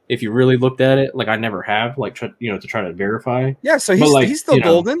 Like, if you really looked at it, like I never have, like to try to verify. Yeah, so he's still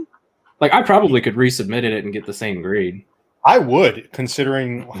golden. Like, I probably could resubmit it and get the same grade. I would,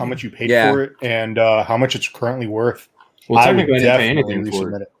 considering how much you paid for it and how much it's currently worth. Well, technically, I didn't pay anything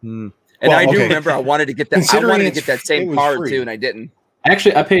for it. And I do remember I wanted to get that. I wanted to get that same card too, and I didn't.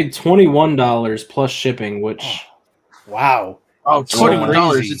 Actually, I paid $21 plus shipping, which wow. Oh,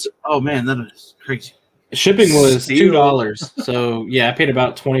 $21. Oh man, that is crazy. Shipping was $2, so yeah, I paid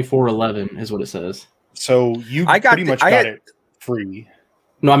about $24.11 is what it says. So you pretty much got it free.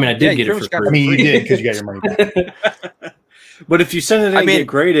 No, I mean I did get it for free. I mean you did because you got your money back. But if you send it in and get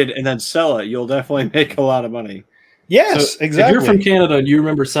graded and then sell it, you'll definitely make a lot of money. Yes, So exactly. If you're from Canada and you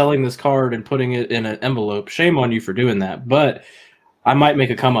remember selling this card and putting it in an envelope, shame on you for doing that. But I might make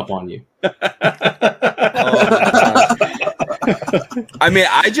a come up on you. I mean,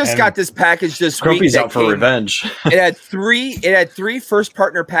 I just got this package this week. Scrumpy's out for revenge. It had three first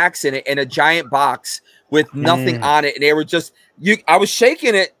partner packs in it in a giant box with nothing on it, and they were just I was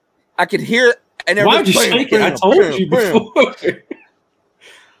shaking it. I could hear it. And why would you shake it? I told you before.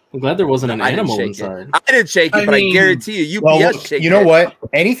 I'm glad there wasn't an animal inside. I didn't shake it, but I guarantee you, UPS shake it. You know what?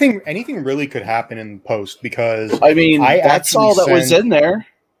 Anything really could happen in post because I mean, that's all that was in there.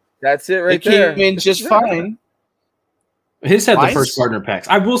 That's it right there. It came in just fine. His had the first partner packs.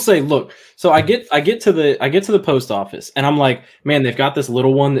 I will say, look, so I get to the post office and I'm like, man, they've got this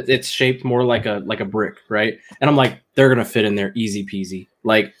little one that it's shaped more like a brick, right? And I'm like, they're gonna fit in there easy peasy,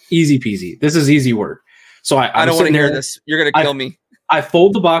 like easy peasy. This is easy work. So I don't want to hear this. You're gonna kill me. I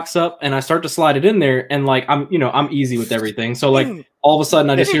fold the box up and I start to slide it in there, and like I'm easy with everything. So like all of a sudden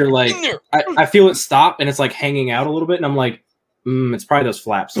I just hear like I feel it stop and it's like hanging out a little bit, and I'm like, it's probably those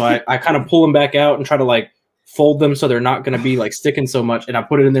flaps. So I kind of pull them back out and try to like fold them so they're not going to be like sticking so much, and I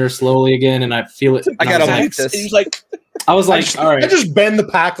put it in there slowly again, and I feel it. I gotta like this. He's like, I was like, all right. I just bend the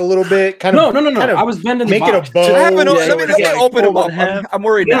pack a little bit, No. I was bending the box. Make it a bow. Let me open them up. I'm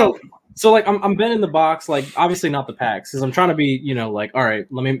worried now. So like I'm bending the box, like obviously not the packs, because I'm trying to be, like, all right,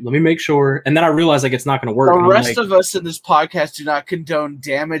 let me make sure, and then I realize like it's not going to work. The rest of us in this podcast do not condone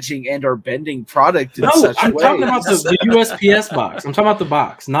damaging and or bending product in such I'm ways. talking about the USPS box. I'm talking about the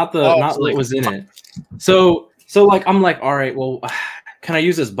box, not what was in it. So like I'm like, all right, well, can I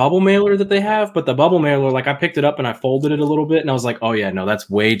use this bubble mailer that they have? But the bubble mailer, like I picked it up and I folded it a little bit, and I was like, oh yeah, no, that's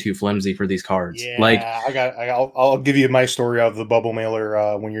way too flimsy for these cards. Yeah, like I'll give you my story of the bubble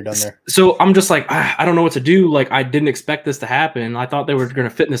mailer when you're done there. So I'm just like, I don't know what to do. Like I didn't expect this to happen. I thought they were going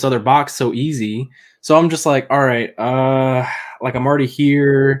to fit in this other box so easy. So I'm just like, all right, like I'm already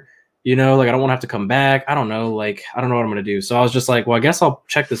here. Like I don't want to have to come back. I don't know. Like, I don't know what I'm going to do. So I was just like, well, I guess I'll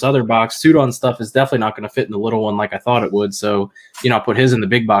check this other box. Sudon stuff is definitely not going to fit in the little one like I thought it would. So, I put his in the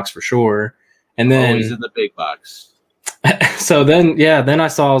big box for sure. And then he's in the big box. So then I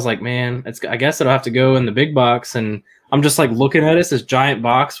saw, I was like, man, I guess it'll have to go in the big box. And I'm just like looking at it, it's this giant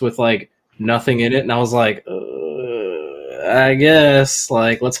box with like nothing in it. And I was like, I guess,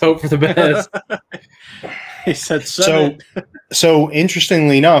 like, let's hope for the best. He said so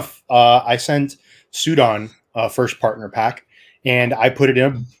interestingly enough, I sent Sudon a first partner pack, and I put it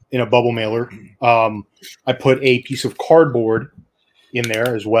in a bubble mailer. I put a piece of cardboard in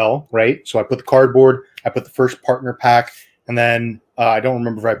there as well, right? So I put the cardboard, I put the first partner pack, and then I don't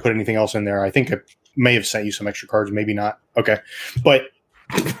remember if I put anything else in there. I think I may have sent you some extra cards, maybe not. Okay, but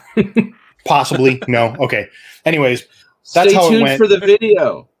possibly no. Okay. Anyways, that's how it went. Stay tuned for the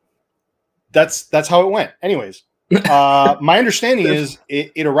video. That's how it went. Anyways, my understanding is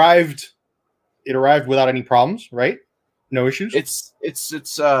it arrived without any problems, right? No issues. It's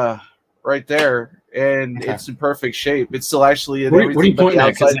right there, and it's in perfect shape. It's still actually in what are you pointing at?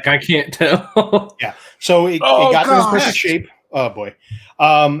 outside. Like, I can't tell. Yeah. So it got in perfect shape. Oh boy.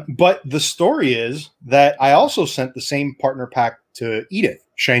 But the story is that I also sent the same partner pack to Edith,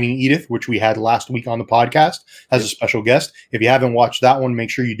 Shining Edith, which we had last week on the podcast as a special guest. If you haven't watched that one, make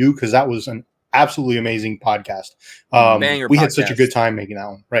sure you do, because that was an absolutely amazing podcast. We had such a good time making that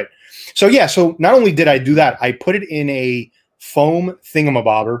one. Right. So yeah, so not only did I do that, I put it in a foam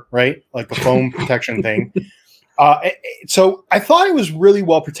thingamabobber, right? Like the foam protection thing. So I thought it was really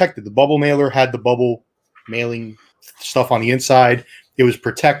well protected. The bubble mailer had the bubble mailing stuff on the inside. It was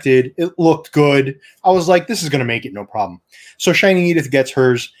protected. It looked good. I was like, this is going to make it no problem. So Shining Edith gets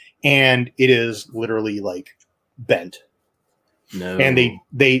hers, and it is literally like bent. No. And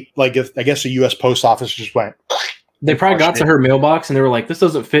they like, I guess the U.S. Post Office just went. They probably got to her mailbox and they were like, "This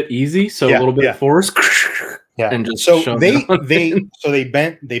doesn't fit easy," so a little bit of force. Yeah, and just so they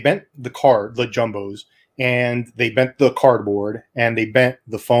bent the card, the jumbos, and they bent the cardboard, and they bent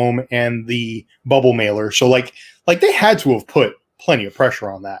the foam and the bubble mailer. So like they had to have put plenty of pressure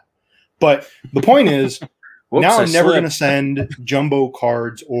on that. But the point is, now I'm never going to send jumbo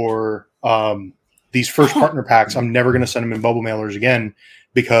cards or these first partner packs. I'm never going to send them in bubble mailers again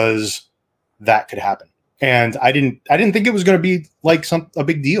because that could happen. And I didn't think it was going to be like a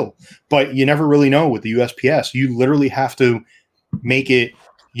big deal, but you never really know with the USPS. You literally have to make it,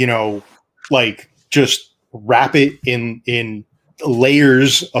 like just wrap it in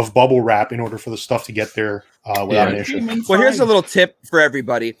layers of bubble wrap in order for the stuff to get there without an issue. Well, here's a little tip for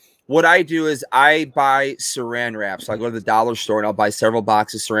everybody. What I do is I buy saran wrap. So I go to the dollar store and I'll buy several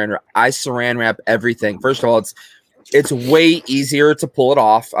boxes of saran wrap. I saran wrap everything. First of all, it's way easier to pull it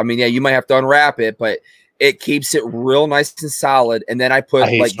off. I mean, yeah, you might have to unwrap it, but it keeps it real nice and solid. And then I put,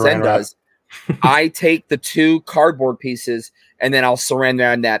 like Zen does, I take the 2 cardboard pieces and then I'll saran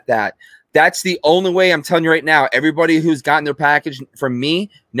wrap that. That's the only way. I'm telling you right now, everybody who's gotten their package from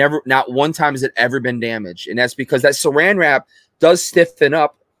me, not one time has it ever been damaged. And that's because that saran wrap does stiffen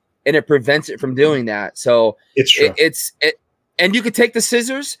up and it prevents it from doing that. So it's true. And you could take the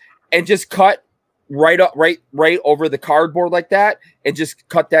scissors and just cut right over the cardboard like that and just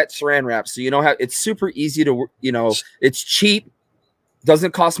cut that saran wrap. So you know how it's super easy to, it's cheap,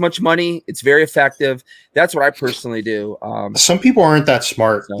 doesn't cost much money. It's very effective. That's what I personally do. Some people aren't that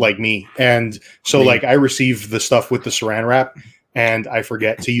smart like me. And so like I receive the stuff with the saran wrap and I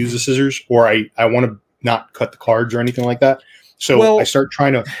forget to use the scissors, or I want to not cut the cards or anything like that. So I start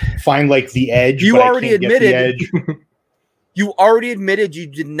trying to find like the edge. You already admitted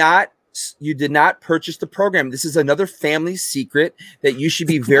you did not purchase the program. This is another family secret that you should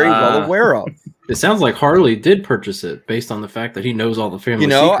be very well aware of. It sounds like Harley did purchase it based on the fact that he knows all the family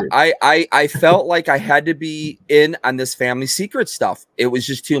secrets. I felt like I had to be in on this family secret stuff. It was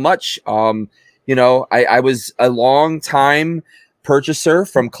just too much. I was a long time purchaser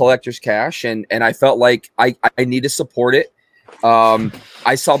from Collector's Cash, and I felt like I need to support it.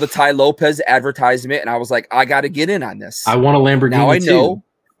 I saw the Ty Lopez advertisement and I was like, I got to get in on this. I want a Lamborghini. Now I know. Too.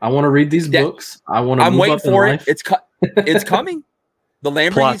 I want to read these books. I'm waiting for it. It's coming. The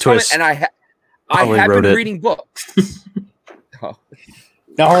Lamborghini's coming, and I have been reading books.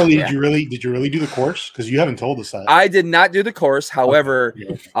 Now, Harley, did you really do the course? Because you haven't told us that. I did not do the course. However,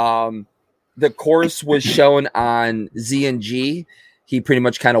 the course was shown on Z&G. He pretty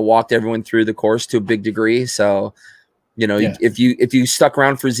much kind of walked everyone through the course to a big degree. So, if you stuck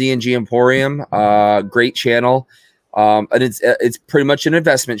around for Z&G Emporium, great channel. And it's pretty much an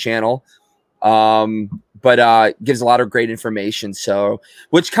investment channel, but gives a lot of great information. So,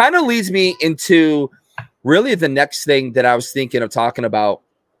 which kind of leads me into really the next thing that I was thinking of talking about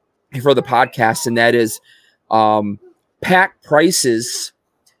for the podcast, and that is pack prices.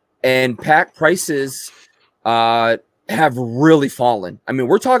 And pack prices have really fallen. I mean,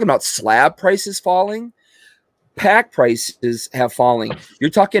 we're talking about slab prices falling. Pack prices have fallen. You're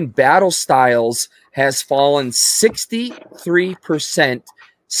talking Battle Styles has fallen 63%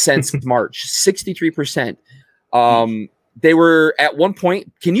 since March. 63%. They were at one point.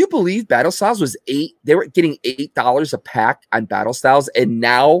 Can you believe Battle Styles was $8? They were getting $8 a pack on Battle Styles, and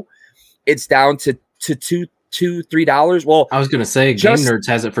now it's down to $2-3. Well, I was gonna say Game Nerds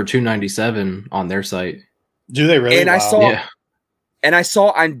has it for $2.97 on their site. Do they really? And I saw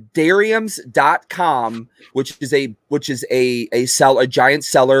on Dariums.com, which is a giant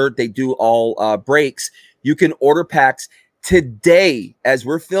seller. They do all breaks. You can order packs today as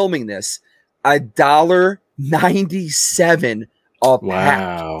we're filming this, $1.97 a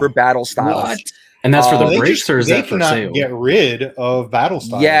pack for Battle Styles. What? And that's for the breaks, or is that for sale? Get rid of Battle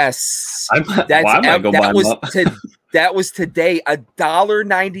Styles. Yes, that was today,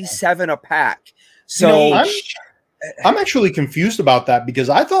 $1.97 a pack. So. I'm actually confused about that because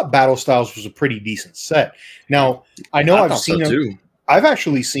I thought Battle Styles was a pretty decent set. Now I know I've seen too. I've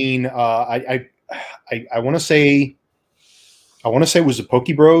actually seen. I want to say it was the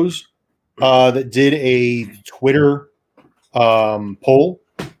Poke Bros that did a Twitter poll,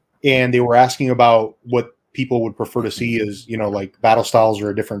 and they were asking about what people would prefer to see as like Battle Styles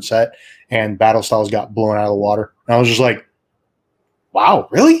or a different set, and Battle Styles got blown out of the water. And I was just like, Wow,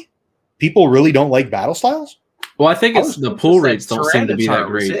 really? People really don't like battle styles? Well, I think it's the pull rates don't seem to be that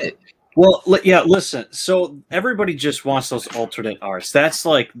great. Well, yeah, listen. So everybody just wants those alternate arts. That's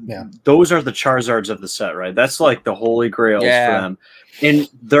like, those are the Charizards of the set, right? That's like the holy grails for them. And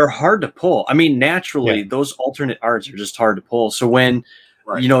they're hard to pull. I mean, naturally, those alternate arts are just hard to pull. So when,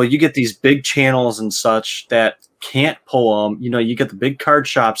 you know, you get these big channels and such that can't pull them, you know, you get the big card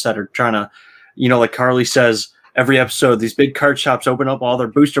shops that are trying to, you know, like Carly says, every episode, these big card shops open up all their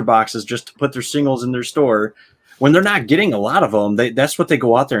booster boxes just to put their singles in their store. When they're not getting a lot of them, that's what they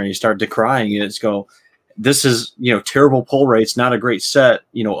go out there and you start decrying it. It's go, this is, you know, terrible pull rates, not a great set,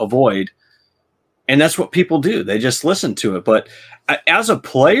 you know, avoid. And that's what people do. They just listen to it. But as a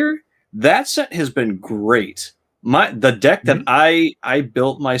player, that set has been great. The deck that I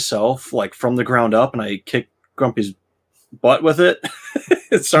built myself, like from the ground up, and I kicked Grumpy's butt with it.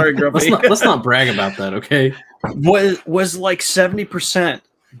 Sorry, Grumpy. let's not brag about that, okay? Was like 70%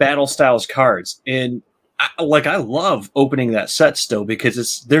 battle styles cards. And I love opening that set still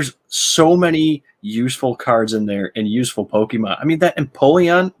because there's so many useful cards in there and useful Pokemon. I mean, that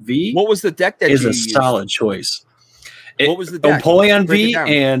Empoleon V. What was the deck that is a solid choice? What was the deck? Empoleon V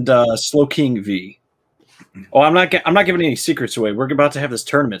and Slowking V. Oh, I'm not giving any secrets away. We're about to have this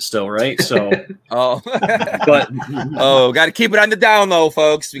tournament still, right? So, got to keep it on the down low,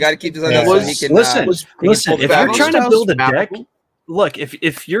 folks. We got to keep this on the low. Listen. If you're trying to build a deck, look,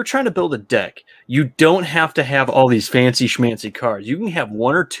 if you're trying to build a deck, you don't have to have all these fancy schmancy cards. You can have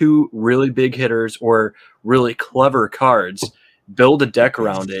one or two really big hitters or really clever cards. Build a deck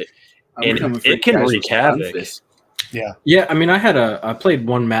around it, and it can wreak havoc. Yeah. I mean, I played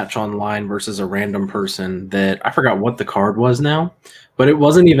one match online versus a random person that I forgot what the card was now, but it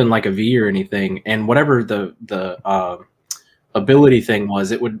wasn't even like a V or anything. And whatever the ability thing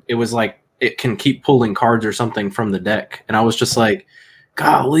was, it was like it can keep pulling cards or something from the deck. And I was just like,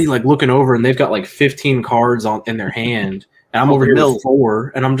 golly, like looking over, and they've got like 15 cards in their hand, and I'm over here with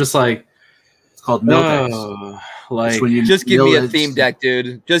 4, and I'm just like, it's called mill decks. Like, just give me a theme deck,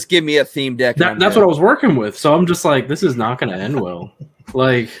 dude. Just give me a theme deck. That's what I was working with. So I'm just like, this is not going to end well.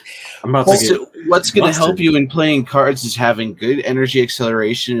 Like, I'm about to get what's going to help you in playing cards is having good energy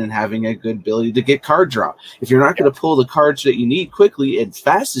acceleration and having a good ability to get card draw. If you're not going to pull the cards that you need quickly as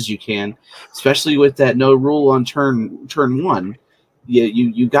fast as you can, especially with that no rule on turn 1,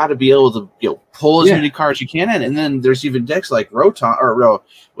 you got to be able to pull as many cards you can in. And then there's even decks like Rotom or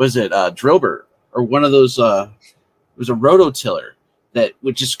was it Drillbur or one of those. It was a Rototiller that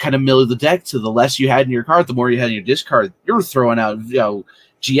would just kind of mill the deck to the less you had in your card, the more you had in your discard. You were throwing out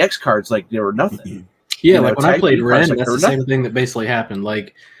GX cards like they were nothing. Yeah, like when I played Ren, that's the same thing that basically happened.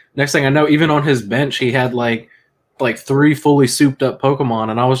 Like next thing I know, even on his bench, he had like 3 fully souped up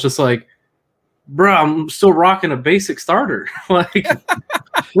Pokemon, and I was just like, bro, I'm still rocking a basic starter. Like,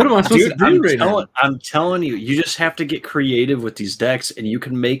 what am I supposed to do right now? I'm telling you, you just have to get creative with these decks, and you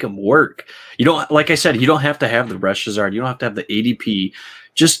can make them work. You don't, like I said, you don't have to have the Reshazard. You don't have to have the ADP.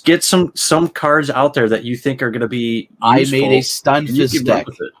 Just get some cards out there that you think are going to be useful. I made a Stunfisk deck.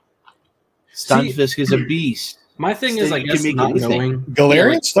 Stunfisk is a beast. My thing is, I guess, not knowing.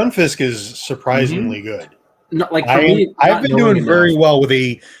 Galarian Stunfisk is surprisingly good. Not like I've been doing very well with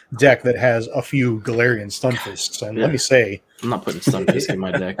a deck that has a few Galarian Stunfisks, and let me say, I'm not putting Stunfisk in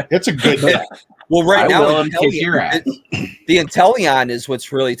my deck. It's a good deck. Well, right now, the Inteleon is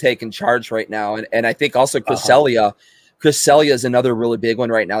what's really taking charge right now, and I think also Cresselia. Cresselia is another really big one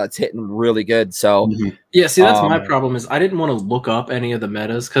right now that's hitting really good. So yeah, see, that's my problem is I didn't want to look up any of the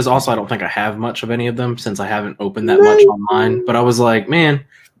metas because also I don't think I have much of any of them since I haven't opened that much online. But I was like, man,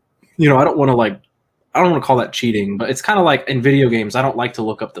 I don't want to call that cheating, but it's kind of like in video games. I don't like to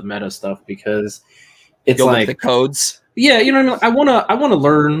look up the meta stuff because it's like the codes. Yeah, you know what I mean. I want to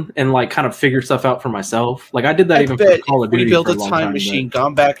learn and like kind of figure stuff out for myself. Like I did that even for Call of Duty. We built a time machine,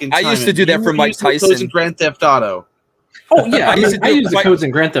 gone back in time. I used to do that for Mike Tyson. Grand Theft Auto. Oh yeah, I used the codes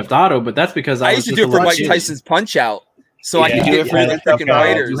in Grand Theft Auto, but that's because I used to do it for Mike Tyson's Punch Out. So I could do it for the freaking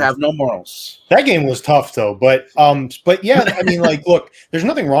fighters. You have no morals. That game was tough though, but yeah, I mean, like, look, there's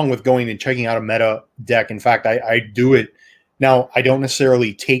nothing wrong with going and checking out a meta deck. In fact, I do it now. I don't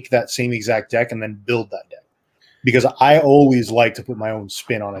necessarily take that same exact deck and then build that deck because I always like to put my own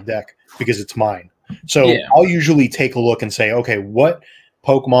spin on a deck because it's mine. So I'll usually take a look and say, okay, what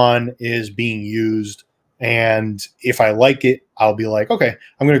Pokemon is being used, and if I like it, I'll be like, okay,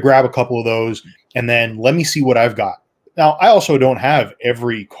 I'm going to grab a couple of those, and then let me see what I've got. Now, I also don't have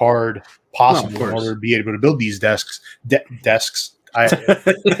every card possible in order to be able to build these decks.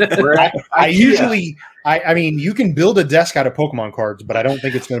 I usually, I mean, you can build a desk out of Pokemon cards, but I don't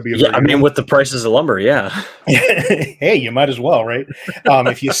think it's going to be. I mean, with the prices of lumber, yeah. Hey, you might as well, right?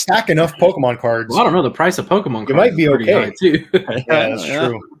 If you stack enough Pokemon cards, well, I don't know. The price of Pokemon cards, you might be okay too. Yeah, that's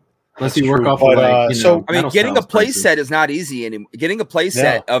true. Unless you work off of like, so I mean, getting a play set is not easy anymore. Getting a play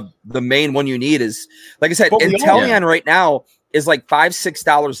set of the main one you need is, like I said, Inteleon right now is like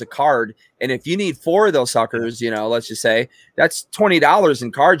 $5-6 a card. And if you need 4 of those suckers, let's just say that's $20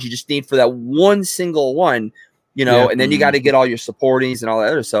 in cards you just need for that one single one, and then you got to get all your supportings and all that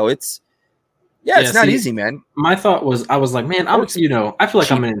other. So it's not easy, man. My thought was, I was like, man, I feel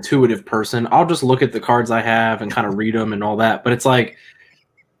like I'm an intuitive person. I'll just look at the cards I have and kind of read them and all that. But it's like,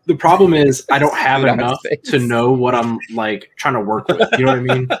 the problem is I don't have enough to know what I'm like trying to work with. You know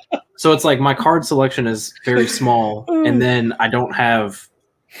what I mean? So it's like my card selection is very small, and then I don't have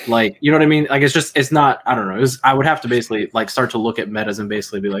like, you know what I mean? Like it's not. I don't know. I would have to basically like start to look at metas and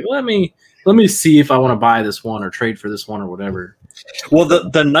basically be like, let me see if I want to buy this one or trade for this one or whatever. Well,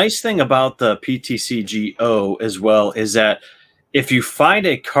 the nice thing about the PTCGO as well is that if you find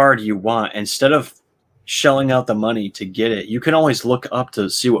a card you want, instead of shelling out the money to get it, you can always look up to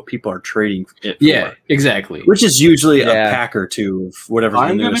see what people are trading it for. Yeah, exactly. Which is usually a pack or two of whatever.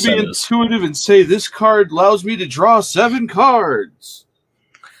 I'm going to be intuitive and say this card allows me to draw 7 cards.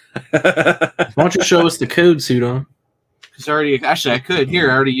 Why don't you show us the code, Sudan? Because I could. Here,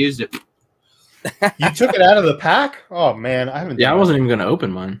 I already used it. You took it out of the pack? Oh man, I haven't. Yeah, I wasn't even going to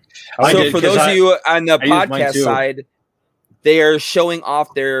open mine. So for those of you on the podcast side, they are showing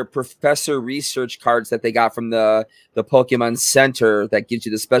off their professor research cards that they got from the Pokemon Center that gives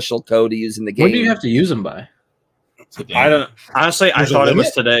you the special code to use in the game. When do you have to use them by? Today. I don't honestly. I thought it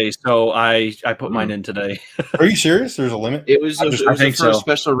was today, so I put mine in today. Are you serious? There's a limit. It was for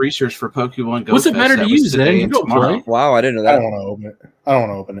special research for Pokemon Go. What's it matter to use then? You don't play. Wow, I didn't know that. I don't want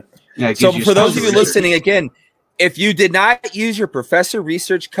to open it. Yeah, so for those of you listening, again, if you did not use your professor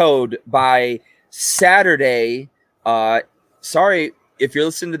research code by Saturday, sorry, if you're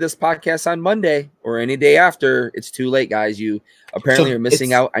listening to this podcast on Monday or any day after, it's too late, guys. You apparently are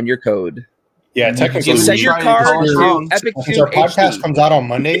missing out on your code. Yeah, technically, send your card to Epic since our podcast comes out on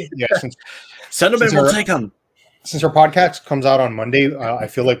Monday. Yeah, send them in. We'll take them. Since our podcast comes out on Monday, I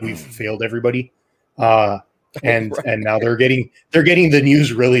feel like we've failed everybody. And now they're getting the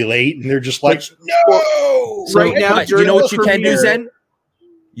news really late, and they're just like, no. So right now, you know what you can do, Zen?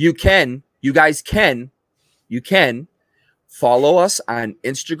 You guys can follow us on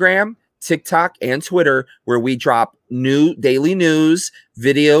Instagram, TikTok, and Twitter, where we drop new daily news,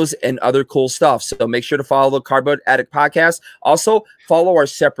 videos, and other cool stuff. So make sure to follow the Cardboard Addict Podcast. Also, follow our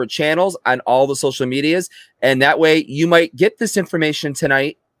separate channels on all the social medias, and that way you might get this information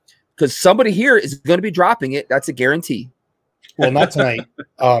tonight because somebody here is going to be dropping it. That's a guarantee. Well, not tonight.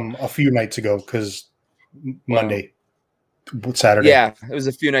 A few nights ago, because Monday. Saturday. Yeah, it was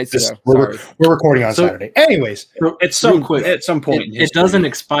a few nights ago. We're recording on Saturday. Anyways, at some point, it doesn't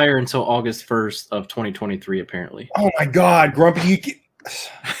expire until August 1st of 2023. Apparently. Oh my God, Grumpy,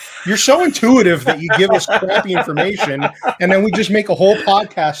 you're so intuitive that you give us crappy information, and then we just make a whole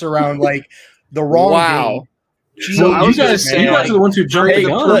podcast around like the wrong game. So you guys are the ones who jumped the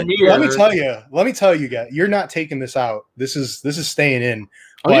gun. Let me tell you guys, you're not taking this out. This is staying in.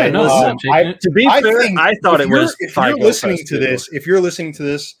 Oh, yeah, no, to be fair, I thought it was. If you're listening to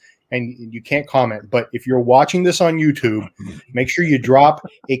this, and you can't comment, but if you're watching this on YouTube, make sure you drop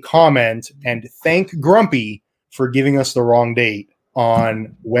a comment and thank Grumpy for giving us the wrong date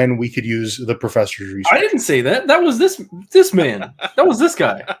on when we could use the professor's research. I didn't say that. That was this man. That was this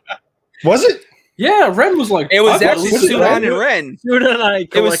guy. Was it? Yeah, Ren was like, it was actually Sudan and Ren.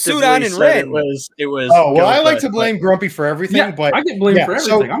 It was Sudan and Ren. It was. Oh well, I like to blame Grumpy for everything, but I get blamed for everything.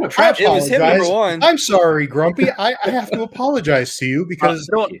 So I'm a trap. It was him number one. I'm sorry, Grumpy. I have to apologize to you because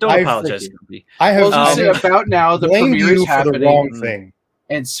don't apologize, Grumpy. I have about now the premiere is happening. For the wrong thing.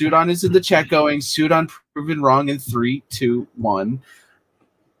 And Sudan is in the chat going. Sudan proven wrong in 3, 2, 1.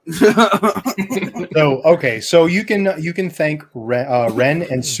 So you can thank Ren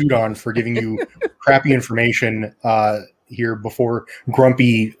and Sudan for giving you crappy information here before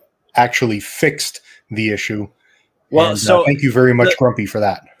Grumpy actually fixed the issue. Well, so thank you very much, Grumpy, for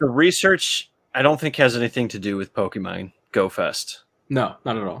that. The research I don't think has anything to do with Pokemon Go Fest. No,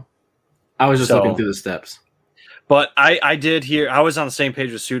 not at all. I was just looking through the steps. But I did hear, I was on the same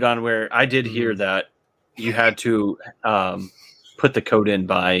page with Sudan where I did hear that you had to put the code in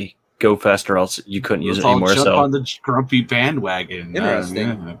by GoFest or else you couldn't use it anymore. Jump on the Grumpy bandwagon.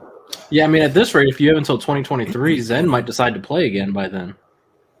 Interesting. Yeah, I mean, at this rate, if you have until 2023, Zen might decide to play again by then.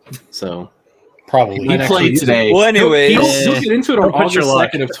 So Probably. He played today. Well, anyway, He'll get into it on Don't put your August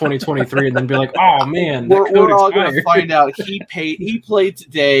luck. 2nd of 2023 and then be like, oh, man, that We're code all going to expired. find out he played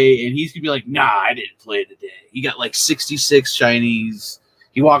today, and he's going to be like, nah, I didn't play today. He got like 66 shinies.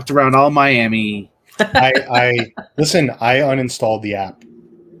 He walked around all Miami. I listen. I uninstalled the app.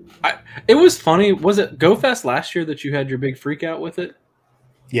 It was funny. Was it GoFest last year that you had your big freak out with it?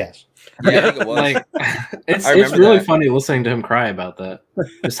 Yes. yeah, I think it was. Like, it's I remember really that. funny listening to him cry about that.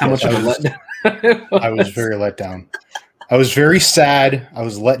 Just how much of a letdown it I was very let down. I was very sad. I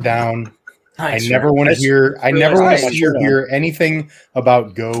was let down. Nice, I never want to hear. I never want to nice. see or hear anything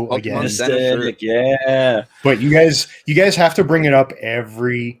about Go Pokemon again. Center. Yeah. But you guys have to bring it up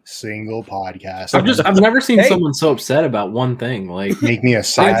every single podcast. I've never seen Hey. someone so upset about one thing. Like, Make me a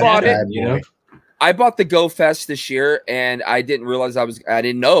sad, bought it, sad you boy. know? I bought the Go Fest this year, and I didn't realize I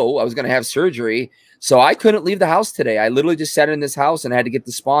didn't know I was going to have surgery, so I couldn't leave the house today. I literally just sat in this house and had to get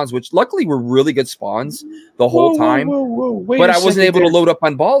the spawns, which luckily were really good spawns the whole time. Wait But a I wasn't second able there. to load up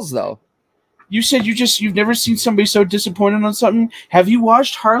on balls though. You said you've never seen somebody so disappointed on something. Have you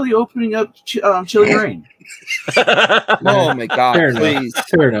watched Harley opening up Chilling Rain? Oh my god! Fair enough. Please,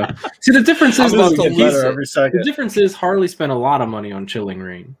 Fair enough. See, the difference is I'm about to Get lose better it. every the second. difference is Harley spent a lot of money on Chilling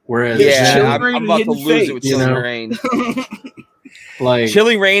Rain, whereas Yeah, yeah, Chilling I'm Rain about to hidden lose it fate, with you Chilling know? Rain. like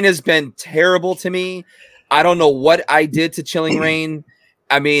Chilling Rain has been terrible to me. I don't know what I did to Chilling Rain.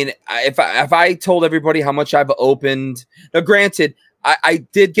 I mean, if I told everybody how much I've opened, now granted, I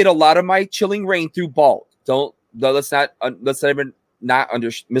did get a lot of my Chilling Rain through bulk. Let's not even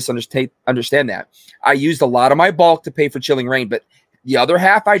misunderstand that. I used a lot of my bulk to pay for Chilling Rain, but the other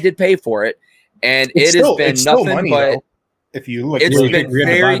half I did pay for it, and It's it still- has it's been still nothing money, but. though. If you look, It's really been you're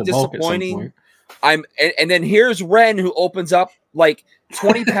gonna buy very the bulk at some disappointing. point. And then here's Ren, who opens up like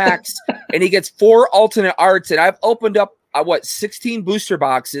 20 packs and he gets 4 alternate arts, and I've opened up 16 booster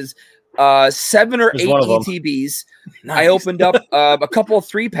boxes, 7 or There's 8 one of them. ETBs. Nice. I opened up a couple of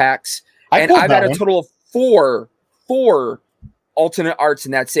 3 packs, I and pulled I've that had a one. total of four alternate arts,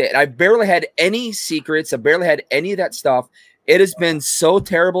 and that's it. And I've barely had any secrets. I've barely had any of that stuff. It has been so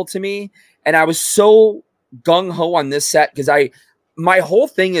terrible to me, and I was so gung ho on this set because my whole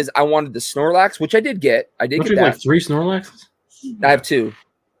thing is I wanted the Snorlax, which I did get. I did Don't get you that. have like 3 Snorlaxes? I have 2.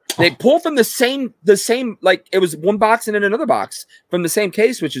 They pulled from the same, like it was one box and then another box from the same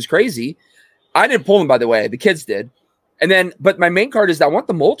case, which is crazy. I didn't pull them, by the way. The kids did. And then, but my main card is I want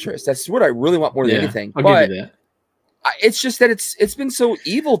the Moltres. That's what I really want more than anything. I'll But give you that. it's just that it's been so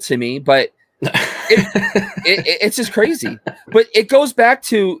evil to me, but it's just crazy. But it goes back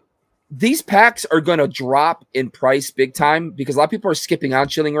to these packs are going to drop in price big time because a lot of people are skipping out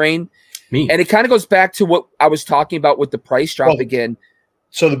Chilling Rain. Me. And it kind of goes back to what I was talking about with the price drop Well, again.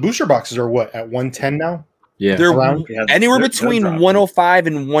 So the booster boxes are what, at 110 now? Yeah. They're Around? Yeah, anywhere they're between dropping. 105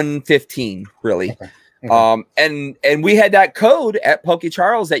 and 115, really. Okay. Okay. And we had that code at Poke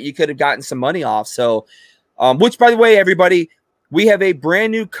Charles that you could have gotten some money off. So, which by the way, everybody, we have a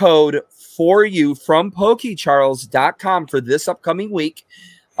brand new code for you from PokeCharles.com for this upcoming week.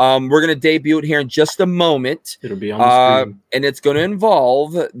 We're going to debut it here in just a moment. It'll be on the screen. And it's going to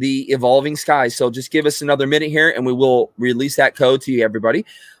involve the Evolving Skies. So just give us another minute here and we will release that code to you, everybody.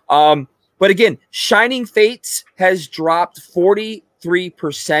 But again, Shining Fates has dropped 43%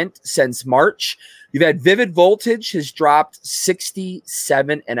 since March. You've had Vivid Voltage has dropped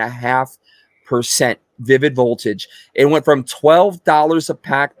 67.5%. Vivid Voltage. It went from $12 a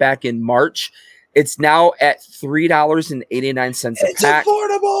pack back in March. It's now at $3.89 a pack.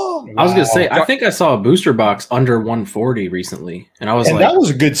 affordable. I was gonna say, Wow. I think I saw a booster box under 140 recently, and I was And like, that was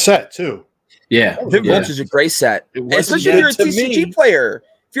a good set too. "Yeah, Vivid yeah. Voltage is a great set. It And wasn't especially if you're a good to TCG me. player.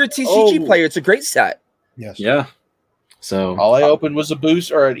 If you're a TCG Oh. player, it's a great set. Yes. Yeah. So All I opened was a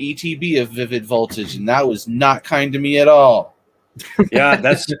boost or an ETB of Vivid Voltage, and that was not kind to me at all. Yeah,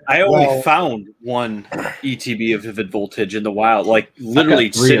 I only Well- found one ETB of Vivid Voltage in the wild, like literally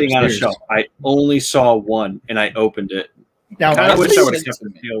three sitting on a upstairs. shelf. I only saw one, and I opened it. Now, I wish I would have sense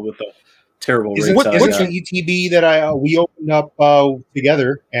kept to the deal with the terrible Is rate it, size. what's the ETB that we opened up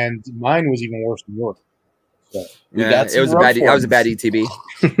together, and mine was even worse than yours. We Yeah, got it some was a rough bad. That was a bad ones. ETB.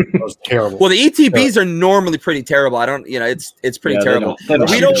 That was terrible. Well, the ETBs are normally pretty terrible. I don't, it's pretty Yeah, they terrible. don't- they don't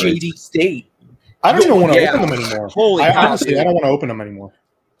We shoot don't- great. JD State. I don't even want to Yeah. open them anymore. Holy cow, honestly, dude. I don't want to open them anymore.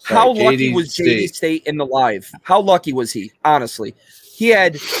 How Sorry, lucky JD was JD State in the live? How lucky was he? Honestly, he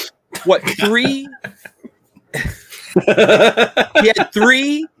had what 3? He had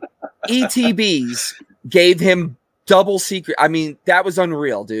 3 ETBs. Gave him double secret. I mean, that was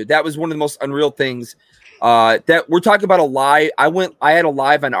unreal, dude. That was one of the most unreal things. That we're talking about a live. I had a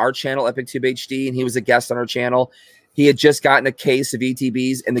live on our channel, EpicTube HD, and he was a guest on our channel. He had just gotten a case of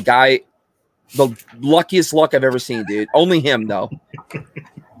ETBs, and the guy the luckiest luck I've ever seen, dude. Only him though.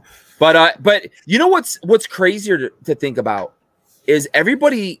 But you know what's crazier to think about is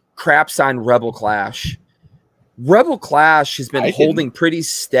everybody craps on Rebel Clash. Rebel Clash has been holding pretty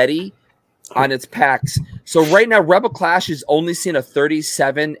steady on its packs. So right now, Rebel Clash has only seen a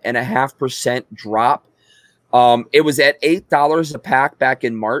 37.5% drop. It was at $8 a pack back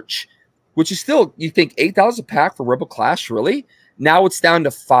in March, which is still, you think $8 a pack for Rebel Clash, really? Now it's down to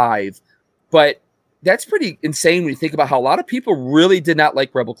 $5. But that's pretty insane when you think about how a lot of people really did not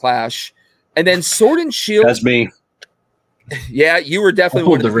like Rebel Clash. And then Sword and Shield. That's me. Yeah, you were definitely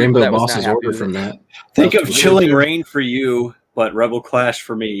one of the Rainbow Boss's order from that. Think of Chilling Reign for you, but Rebel Clash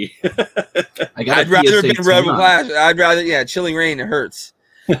for me. I'd rather have been Rebel Clash. I'd rather, Chilling Reign, it hurts.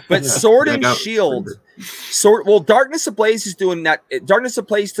 But Sword and Shield, Darkness Ablaze is doing that. Darkness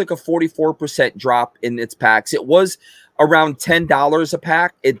Ablaze took a 44% drop in its packs. It was around $10 a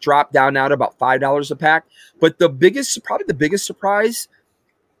pack. It dropped down now to about $5 a pack. But probably the biggest surprise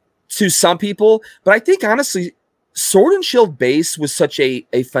to some people, but I think honestly, Sword and Shield base was such a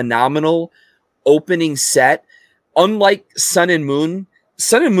phenomenal opening set. Unlike Sun and Moon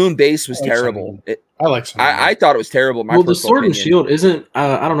base was terrible. I like Sun and Moon. I thought it was terrible. Well, the Sword and Shield isn't.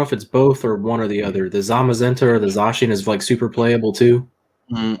 I don't know if it's both or one or the other. The Zamazenta or the Zacian is like super playable too.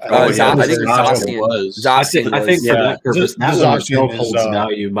 I think Zacian was. I think for that purpose, that one itself holds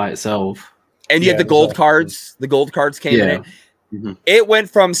value by itself. And you had the gold cards. The gold cards came in it. Mm-hmm. It went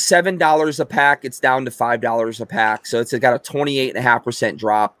from $7 a pack. It's down to $5 a pack. So it's got a 28.5%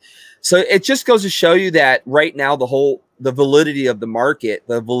 drop. So it just goes to show you that right now, the validity of the market,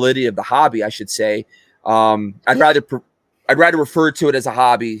 the validity of the hobby, I should say. I'd rather refer to it as a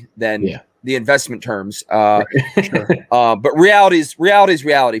hobby than the investment terms. But reality is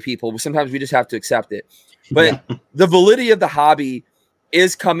reality, people. Sometimes we just have to accept it. But the validity of the hobby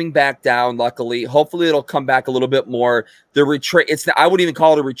is coming back down. Luckily, hopefully it'll come back a little bit more. I wouldn't even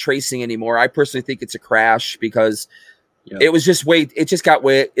call it a retracing anymore. I personally think it's a crash because it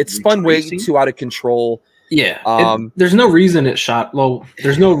spun way too out of control. Yeah. There's no reason it shot. Well,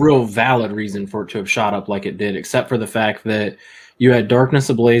 there's no real valid reason for it to have shot up like it did, except for the fact that you had Darkness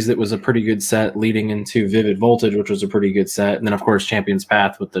Ablaze that was a pretty good set leading into Vivid Voltage, which was a pretty good set. And then of course Champion's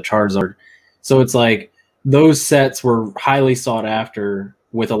Path with the Charizard. So it's like, those sets were highly sought after,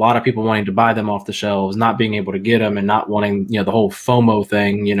 with a lot of people wanting to buy them off the shelves, not being able to get them, and not wanting, the whole FOMO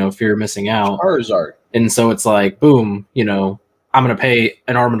thing, fear of missing out. Charizard. And so it's like, boom, I'm going to pay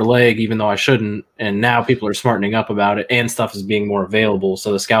an arm and a leg, even though I shouldn't. And now people are smartening up about it, and stuff is being more available.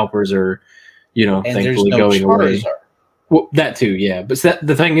 So the scalpers are, thankfully going away. Well, that too, yeah. But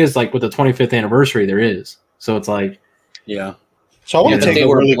the thing is, like with the 25th anniversary, there is. So it's like, yeah. So I want to take a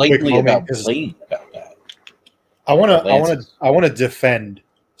really quick moment about that. I want to defend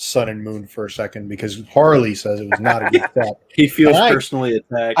Sun and Moon for a second because Harley says it was not a good set. He feels personally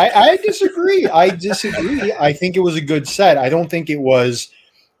attacked. I disagree. I think it was a good set. I don't think it was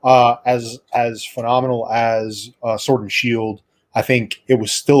as phenomenal as Sword and Shield. I think it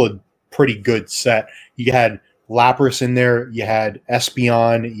was still a pretty good set. You had Lapras in there. You had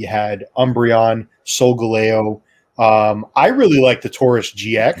Espeon. You had Umbreon, Solgaleo. I really like the Taurus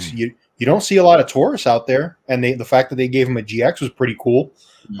GX. You don't see a lot of Taurus out there, and the fact that they gave him a GX was pretty cool.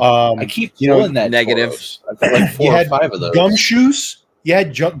 I keep pulling that negative. Taurus. I've got like 4 or 5 of those. Gumshoes. You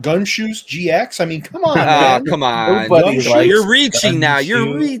had Gumshoes GX. I mean, come on, man. Come on. You're reaching now.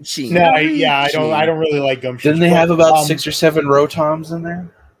 You're reaching. No, I don't really like Gumshoes. Didn't they have about 6 or 7 Rotoms in there?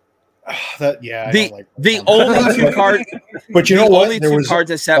 The only 2 cards, but you know what? Only 2 cards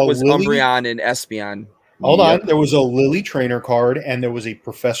I set was Umbreon and Espeon. Hold on, there was a Lily trainer card, and there was a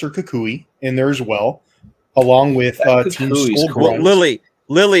Professor Kukui in there as well, along with Team Skull. Lily,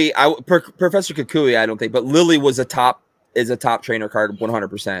 Professor Kukui, I don't think, but Lily was a top trainer card,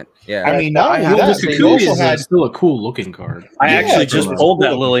 100%. Yeah, I mean, Kukui is still a cool looking card. I actually just pulled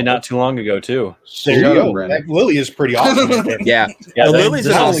that Lily not too long ago too. There you go. Lily is pretty awesome. yeah, Lily's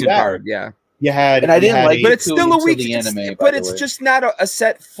an awesome card. Yeah. You had, and I didn't like, but it's still a weak anime. But it's just not a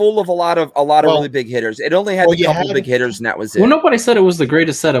set full of a lot of really big hitters. It only had a couple big hitters, and that was it. Well, nobody said it was the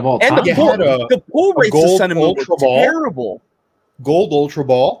greatest set of all time. And the pull rates of Sun and Moon were terrible. Gold Ultra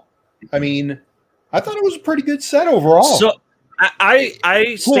Ball. I mean, I thought it was a pretty good set overall. So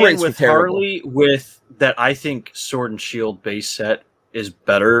I stand with Harley with that. I think Sword and Shield base set is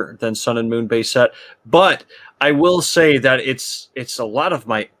better than Sun and Moon base set, but I will say that it's a lot of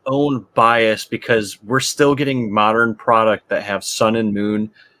my own bias because we're still getting modern product that have Sun and Moon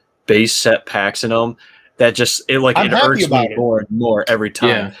base set packs in them that just it irks me more and more every time.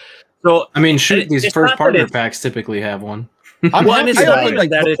 Yeah. So I mean, these first partner packs typically have one. The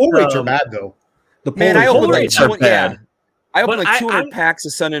pull rates are bad though. The Man, I opened like are bad. I opened like 200 packs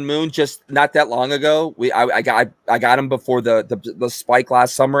of Sun and Moon just not that long ago. I got them before the spike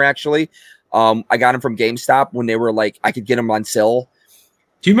last summer. Actually, I got them from GameStop when they were like I could get them on sale.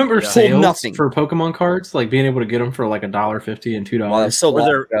 Do you remember sales for Pokemon cards, like being able to get them for like $1.50 and $2? Well, so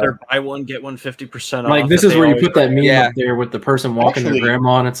or they're buy one get one 50% off. Like this is where you put that meme up there with the person walking their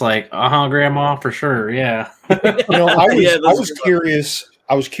grandma, and it's like, grandma for sure, yeah. I was curious.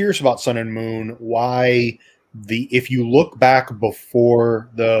 I was curious about Sun and Moon. Why if you look back before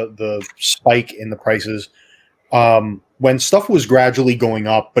the spike in the prices, when stuff was gradually going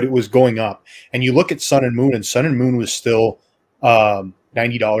up, but it was going up, and you look at Sun and Moon was still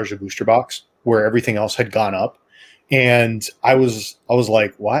 $90 a booster box, where everything else had gone up, and I was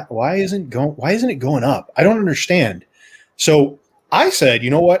like, why isn't it going up? I don't understand. So I said, you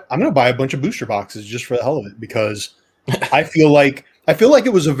know what? I'm going to buy a bunch of booster boxes just for the hell of it, because I feel like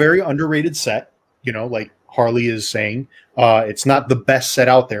it was a very underrated set. You know, like Harley is saying, it's not the best set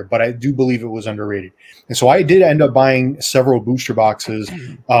out there, but I do believe it was underrated. And so I did end up buying several booster boxes.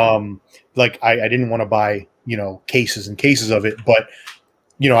 Like I didn't want to buy, cases and cases of it, but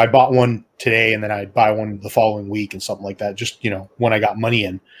I bought one today, and then I'd buy one the following week and something like that, just, when I got money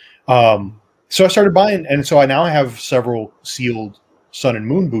in. So I started buying, and so I now have several sealed Sun and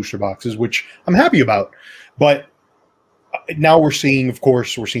Moon booster boxes, which I'm happy about. But now we're seeing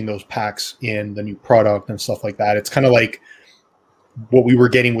those packs in the new product and stuff like that. It's kind of like what we were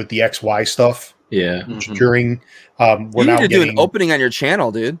getting with the XY stuff. Yeah. During, you need to do an opening on your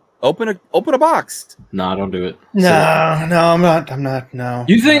channel, dude. Open a box. No, don't do it. No, I'm not. No.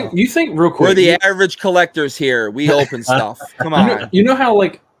 You think real quick? We're the average collectors here. We open stuff. Come on. You know how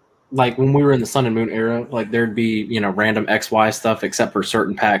like when we were in the Sun and Moon era, like there'd be random XY stuff, except for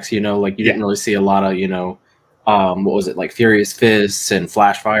certain packs. Like you didn't really see a lot of what was it, like Furious Fists and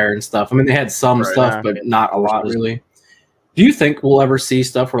Flashfire and stuff. I mean, they had some stuff, but not a lot really. Do you think we'll ever see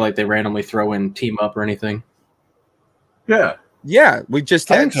stuff where like they randomly throw in Team Up or anything? Yeah, we just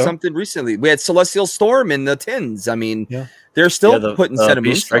had something recently. We had Celestial Storm in the tins. I mean, they're still putting Sun and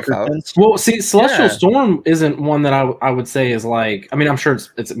Moon stuff out. Well, see, Celestial Storm isn't one that I would say is like. I mean, I'm sure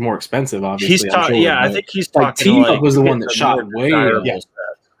it's more expensive. Obviously, I think he's talking. Team Up was the one that shot way.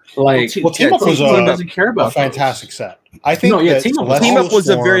 Like, Team Up was doesn't care about a fantastic set. I think Team Up was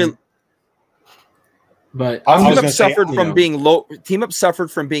a very. But Team Up suffered from being low. Team Up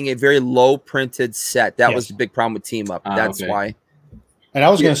suffered from being a very low printed set. That was the big problem with Team Up. That's why. And I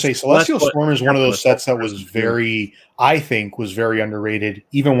was going to say, Celestial Storm is one of those sets that was I think was very underrated,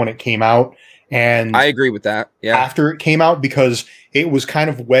 even when it came out. And I agree with that. Yeah. After it came out, because it was kind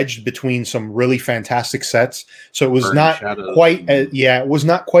of wedged between some really fantastic sets. So it was it was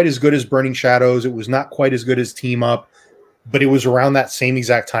not quite as good as Burning Shadows. It was not quite as good as Team Up, but it was around that same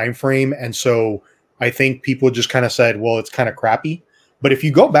exact time frame. And so I think people just kind of said, well, it's kind of crappy. But if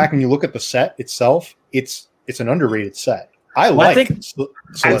you go back and you look at the set itself, it's an underrated set. I think that's what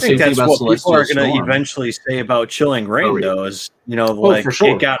people are going to eventually say about Chilling Reign, though, is it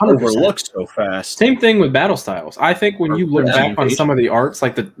got 100%. Overlooked so fast. Same thing with Battle Styles. I think when you look back on some of the arts,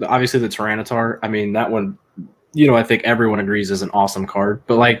 like obviously the Tyranitar, I mean that one, I think everyone agrees is an awesome card.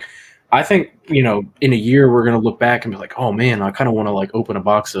 But like, I think in a year we're going to look back and be like, oh man, I kind of want to like open a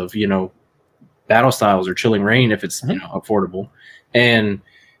box of Battle Styles or Chilling Reign if it's affordable. And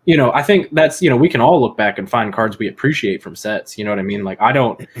I think that's, we can all look back and find cards we appreciate from sets. You know what I mean? Like, I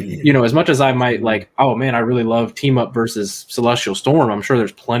don't, as much as I might like, oh man, I really love Team Up versus Celestial Storm. I'm sure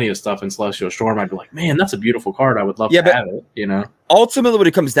there's plenty of stuff in Celestial Storm. I'd be like, man, that's a beautiful card. I would love to have it, Ultimately, what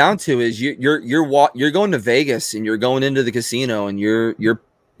it comes down to is you're going to Vegas and you're going into the casino and you're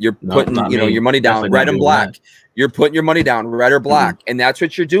putting, your money down red and black. You're putting your money down red or black, and that's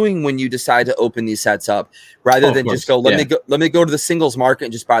what you're doing when you decide to open these sets up, rather than just go let me go to the singles market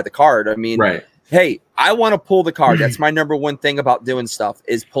and just buy the card. I mean, hey, I want to pull the card. That's my number one thing about doing stuff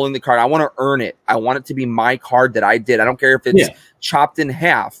is pulling the card. I want to earn it. I want it to be my card that I did. I don't care if it's chopped in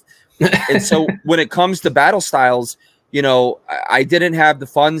half. And so when it comes to Battle Styles, I didn't have the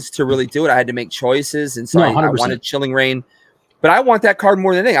funds to really do it. I had to make choices, and so I wanted Chilling Reign, but I want that card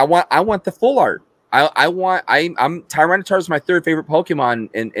more than anything. I want the full art. I'm Tyranitar is my third favorite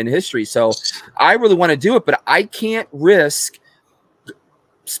Pokemon in history, so I really want to do it, but I can't risk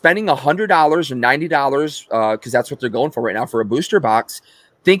spending $100 or $90 because that's what they're going for right now for a booster box,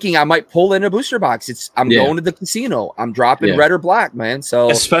 thinking I might pull in a booster box. I'm going to the casino. I'm dropping red or black, man. So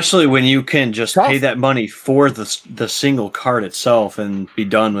especially when you can just pay that money for the single card itself and be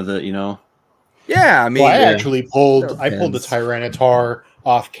done with it, Yeah, I mean, I actually pulled the Tyranitar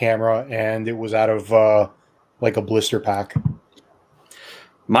off camera, and it was out of like a blister pack.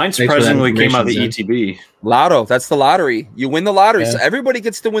 Mine surprisingly came out of the ETB. Lotto. That's the lottery. You win the lottery. Yeah. So everybody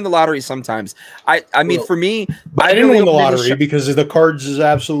gets to win the lottery sometimes. I mean, for me, but I didn't win the lottery because the cards is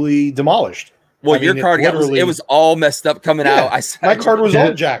absolutely demolished. Well, your card it was all messed up coming out. My card was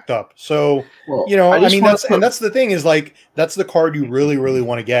all jacked up. So that's the thing is like that's the card you really, really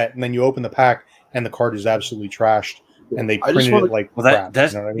want to get, and then you open the pack and the card is absolutely trashed, and they printed it like crap.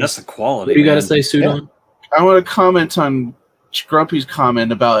 That's the quality. What you got to say, Sudon? Yeah. I want to comment on Grumpy's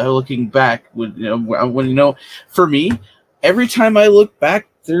comment about looking back. When for me, every time I look back,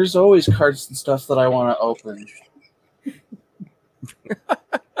 there's always cards and stuff that I want to open.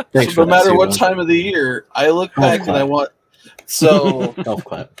 Thanks so no matter what time of the year, I look back and I want. So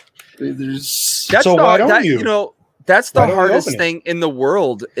that's the hardest thing in the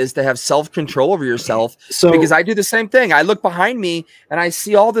world is to have self-control over yourself. Because I do the same thing. I look behind me and I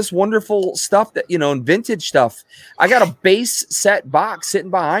see all this wonderful stuff that and vintage stuff. I got a base set box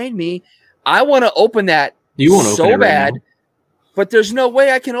sitting behind me. I want to open that so bad, but there's no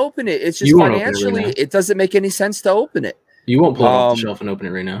way I can open it. It's just financially, it doesn't make any sense to open it. You won't pull it off the shelf and open it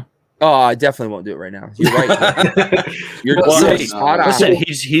right now. Oh, I definitely won't do it right now. You're right. Listen,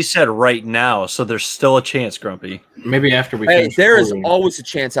 he said right now, so there's still a chance, Grumpy. Maybe after we. There is always a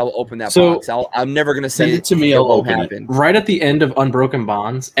chance I'll open that box. I'm never going to say it to me. It won't happen. Right at the end of Unbroken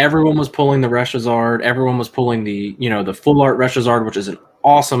Bonds, everyone was pulling the Reshazard. Everyone was pulling the the full art Reshazard, which is an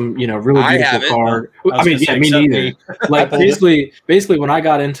awesome, really beautiful card. I mean, me neither. Like basically, when I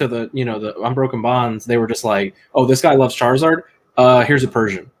got into the the Unbroken Bonds, they were just like, "Oh, this guy loves Charizard. Here's a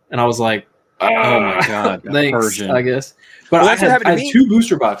Persian." And I was like, oh my god, thanks, Persian. I guess. But I had 2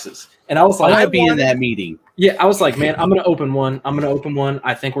 booster boxes, and I was like, I'd be in that meeting. Yeah, I was like, man, I'm gonna open one.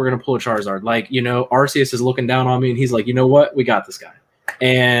 I think we're gonna pull a Charizard. Like, Arceus is looking down on me, and he's like, you know what? We got this guy.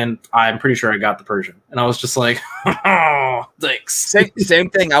 And I'm pretty sure I got the Persian. And I was just like, oh, thanks. Same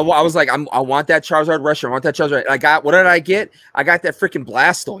thing. I was like, I want that Charizard Rusher. I want that Charizard. What did I get? I got that freaking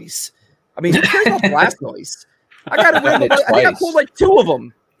Blastoise. I mean, who cares about Blastoise? I think I pulled like 2 of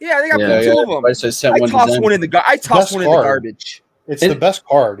them. Yeah, I think I pulled 2 of them. I tossed one in the garbage. It's the best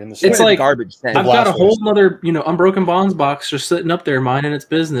card in the set. It's like garbage. I've got a whole other, Unbroken Bonds box just sitting up there, minding its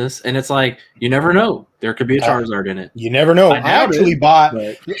business, and it's like you never know. There could be a Charizard in it. You never know. I actually bought.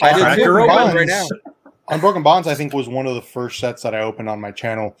 Unbroken Bonds, I think, was one of the first sets that I opened on my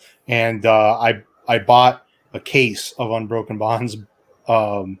channel, and I bought a case of Unbroken Bonds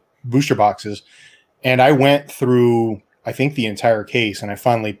booster boxes, and I went through, I think, the entire case, and I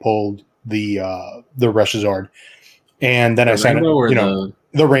finally pulled the Reshazard. And then I sent it,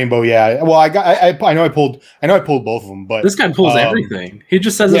 the rainbow. Yeah. Well, I know I pulled both of them, but this guy pulls everything. He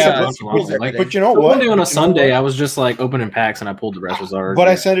just says but you know what? One day on a Sunday, I was just like opening packs and I pulled the Reshazard. But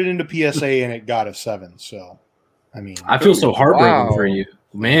I sent it into PSA and it got a 7. So, I mean, I feel so heartbroken for you,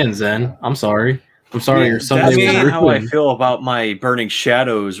 man. Zen, I'm sorry. Your Sunday. That's how I feel about my Burning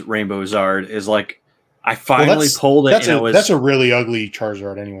Shadows Rainbow Zard. Is like. I finally pulled it. That's a really ugly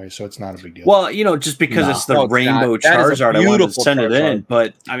Charizard anyway, so it's not a big deal. Well, just because it's the rainbow Charizard, I wanted to send it in.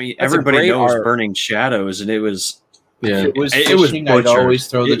 But I mean, everybody knows Burning Shadows, and it was it was I'd always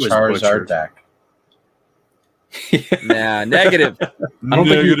throw the Charizard back. Nah, negative. I don't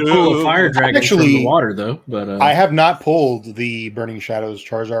think you can pull a Fire Dragon from the water though. But I have not pulled the Burning Shadows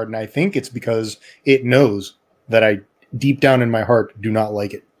Charizard, and I think it's because it knows that I deep down in my heart do not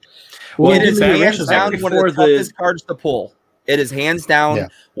like it. Well, it is hands down one of the toughest cards to pull. It is hands down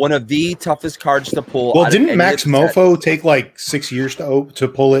one of the toughest cards to pull. Well, didn't Max Mofo take like 6 years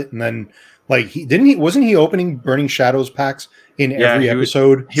to pull it, and then wasn't he opening Burning Shadows packs in every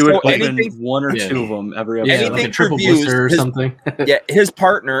episode? He would open 1 or 2 of them every episode. Anything like a triple blister or something. His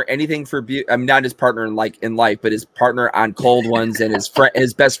partner, anything for I mean, not his partner in life, but his partner on Cold Ones and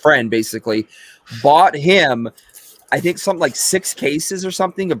his best friend basically bought him. I think something like 6 cases or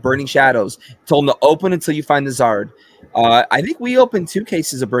something of Burning Shadows. Told him to open until you find the Zard. I think we opened 2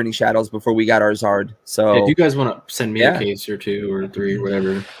 cases of Burning Shadows before we got our Zard. So if you guys want to send me a case or 2 or 3 or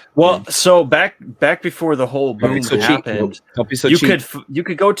whatever. Well, so back before the whole boom happened, you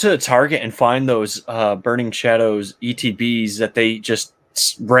could go to Target and find those Burning Shadows ETBs that they just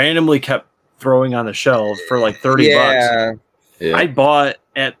randomly kept throwing on the shelf for like $30. Yeah. I bought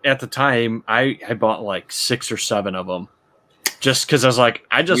at the time. I bought like 6 or 7 of them, just because I was like,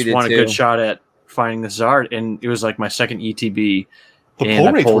 I just want a good shot at finding the Zard, and it was like my second ETB. The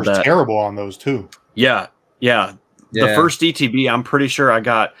pull rates were terrible on those too. Yeah. The first ETB, I'm pretty sure I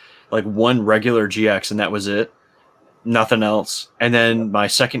got like 1 regular GX, and that was it. Nothing else. And then my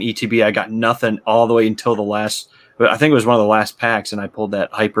second ETB, I got nothing all the way until the last. I think it was one of the last packs, and I pulled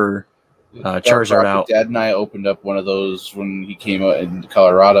that Hyper Charizard out. Dad and I opened up one of those when he came out in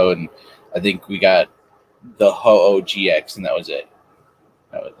Colorado, and I think we got the Ho-Oh GX, and that was it.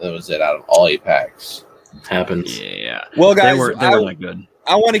 That was it out of all 8 packs. Happens. Yeah. Well, guys, they were not good.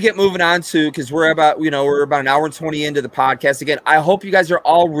 I want to get moving on to, because we're about an hour and 20 into the podcast. Again, I hope you guys are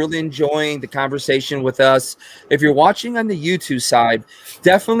all really enjoying the conversation with us. If you're watching on the YouTube side,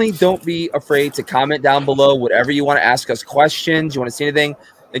 definitely don't be afraid to comment down below whatever you want to ask us questions. You want to see anything?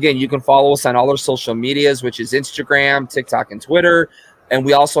 Again, you can follow us on all our social medias, which is Instagram, TikTok, and Twitter. And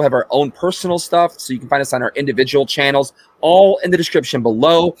we also have our own personal stuff, so you can find us on our individual channels, all in the description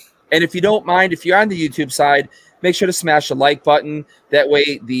below. And if you don't mind, if you're on the YouTube side, make sure to smash the like button. That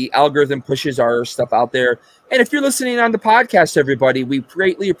way the algorithm pushes our stuff out there. And if you're listening on the podcast, everybody, we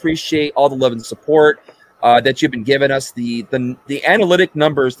greatly appreciate all the love and support that you've been giving us. The analytic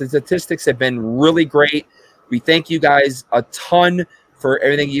numbers, the statistics have been really great. We thank you guys a ton for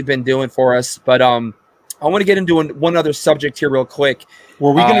everything you've been doing for us. But I want to get into one other subject here real quick.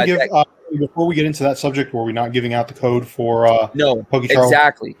 Were we going to give, before we get into that subject, were we not giving out the code for no, PokeCharles?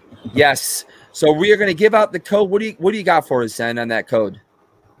 Exactly. Yes. So we are going to give out the code. What do you got for us, Zen, on that code?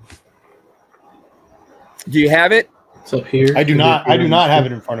 Do you have it? It's up here. I do not have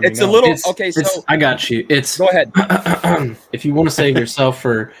it in front of me. It's a little okay. So I got you. It's go ahead. If you want to save yourself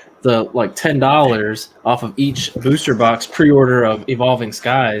for the $10 off of each booster box pre-order of Evolving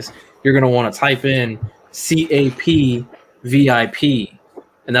Skies, you're going to want to type in CAP VIP,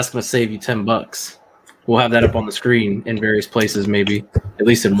 and that's going to save you $10. We'll have that up on the screen in various places, maybe at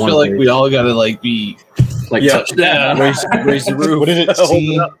least in one. I feel like we all got to be touch down, raise the roof. What is it?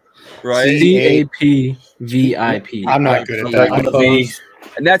 Right? CAP VIP. I'm not good at that.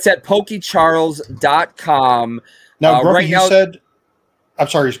 And that's at PokeCharles.com. Now, Grumpy, right now, I'm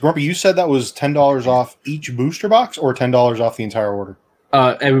sorry, Grumpy, you said that was $10 off each booster box or $10 off the entire order?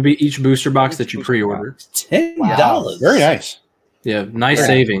 It would be each booster box that you pre-order. $10. Wow. Very nice. Yeah, nice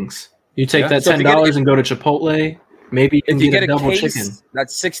savings. You take that So $10 and go to Chipotle. Maybe you can if you get a get a double case, chicken.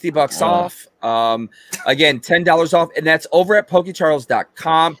 that's $60 off. Again, $10 off, and that's over at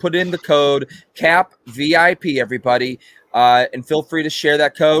PokeCharles.com. Put in the code CAP VIP, everybody, and feel free to share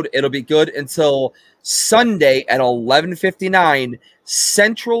that code. It'll be good until Sunday at 11:59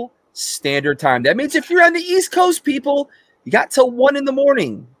 Central Standard Time. That means if you're on the East Coast, people, you got till 1 in the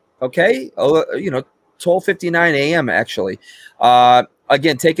morning. Okay, 12:59 a.m. actually.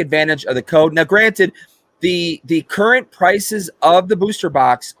 Again, take advantage of the code. Now, granted, the current prices of the booster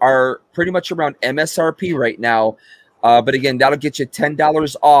box are pretty much around MSRP right now. But again, that'll get you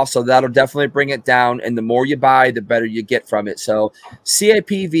 $10 off. So that'll definitely bring it down. And the more you buy, the better you get from it. So CAP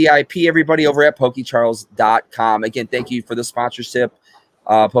VIP, everybody over at PokeCharles.com. Again, thank you for the sponsorship.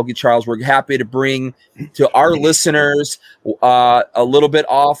 PokeCharles, we're happy to bring to our listeners a little bit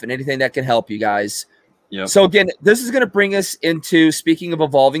off and anything that can help you guys. Yep. So again, this is going to bring us into, speaking of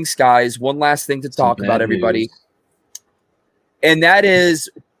Evolving Skies, one last thing to talk about, everybody. And that is,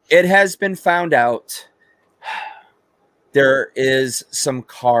 it has been found out there is some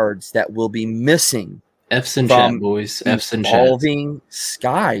cards that will be missing. F's in chat, boys. F's in chat. Evolving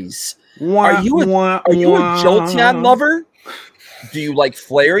Skies. Are you a Jolteon lover? Do you like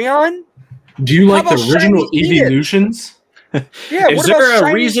Flareon? Do you like the original Evolutions? Yeah. Is there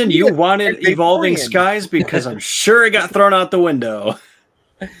a reason you wanted Evolving Skies? Because I'm sure it got thrown out the window.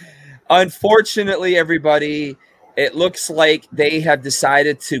 Unfortunately, everybody, it looks like they have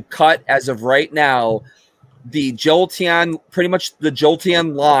decided to cut, as of right now, the Jolteon, pretty much the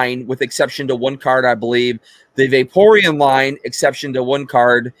Jolteon line, with exception to one card, I believe, the Vaporeon line, exception to one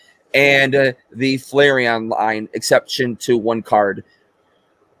card, and the Flareon line, exception to one card.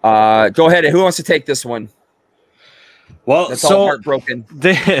 Go ahead. Who wants to take this one? Well, that's so all heartbroken.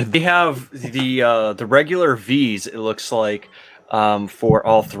 They have the regular Vs. It looks like for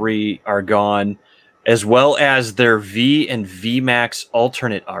all three are gone, as well as their V and VMAX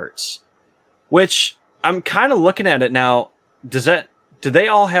alternate arts. Which I'm kind of looking at it now. Do they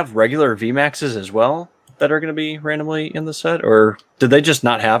all have regular VMAXs as well that are going to be randomly in the set, or did they just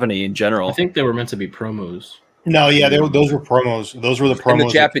not have any in general? I think they were meant to be promos. No, yeah, those were promos. Those were the promos. On the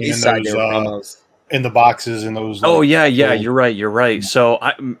Japanese side, they were promos. In the boxes and those. Oh yeah, you're right. So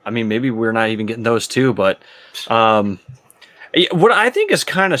I mean, maybe we're not even getting those too, but what I think is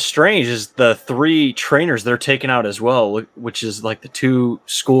kind of strange is the three trainers they're taking out as well, which is like the two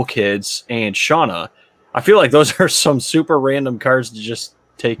school kids and Shauna. I feel like those are some super random cards to just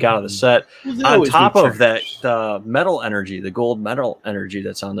take out of the set. On top of that, the metal energy, the gold metal energy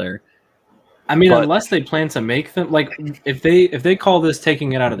that's on there. I mean, unless they plan to make them, like, if they call this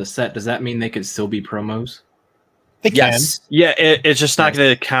taking it out of the set, does that mean they could still be promos? They can. Yeah, it's just not going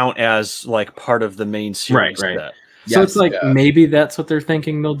to count as like part of the main series. Right. Set. So it's like maybe that's what they're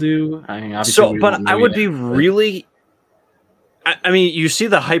thinking they'll do. I mean, obviously, but I would be really. I mean, you see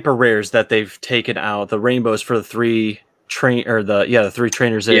the hyper rares that they've taken out, the rainbows for the three the three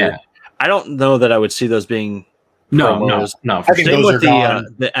trainers. Yeah. I don't know that I would see those being no. I think those are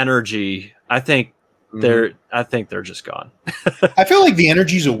gone. The energy. I think they're just gone. I feel like the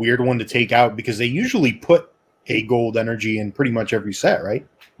energy is a weird one to take out because they usually put a gold energy in pretty much every set, right?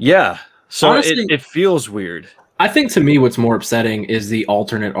 Yeah. So honestly, it feels weird. I think to me what's more upsetting is the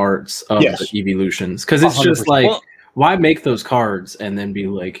alternate arts of the evolutions. Because it's 100%. Just like, why make those cards and then be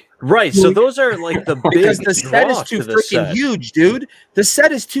like... Right, so those are like the big because the set is too freaking huge, dude. The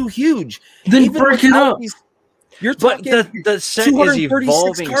set is too huge. Then break it up. You're talking the set is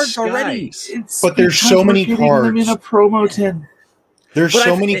evolving cards already. But there's so many cards. Them in a promo tin. There's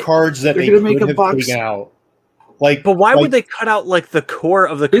so many cards that they could have taken out. Like, but why would they cut out like the core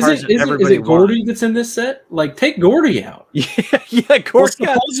of the cards that everybody wants? Is it Gordy that's in this set? Like, take Gordy out. Yeah, Gordy. Well,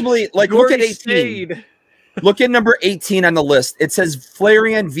 supposedly, like, look at 18. Stayed. Look at number 18 on the list. It says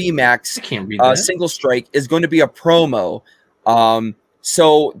Flareon VMAX. I can't read that. Single Strike is going to be a promo.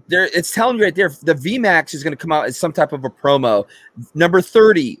 So there, it's telling you right there, the VMAX is going to come out as some type of a promo. Number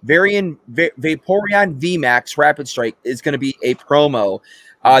 30, Vaporeon VMAX Rapid Strike is going to be a promo.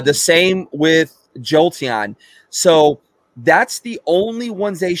 The same with Jolteon. So that's the only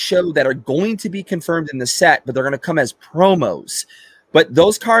ones they show that are going to be confirmed in the set, but they're going to come as promos. But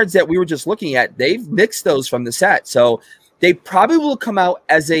those cards that we were just looking at, they've nixed those from the set. So they probably will come out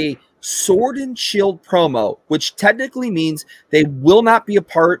as a Sword and Shield promo, which technically means they will not be a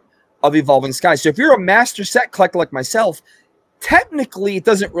part of Evolving Skies. So if you're a master set collector like myself, technically it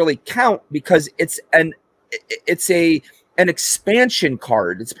doesn't really count because it's an expansion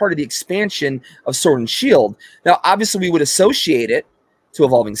card. It's part of the expansion of Sword and Shield. Now, obviously, we would associate it to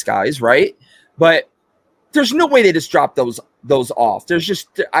Evolving Skies, right? But there's no way they just drop those off. There's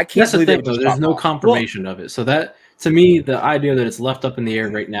just I can't. That's the thing, though. There's no confirmation of it. So that, to me, the idea that it's left up in the air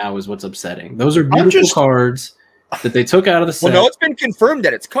right now is what's upsetting. Those are beautiful cards that they took out of the set. Well, no, it's been confirmed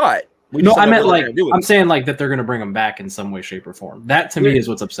that it's cut. I meant like I'm saying like that they're going to bring them back in some way, shape, or form. That to me is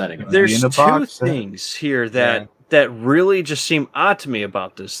what's upsetting. There's two things here that really just seem odd to me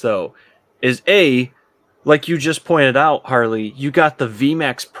about this, though. Is A, like you just pointed out, Harley, you got the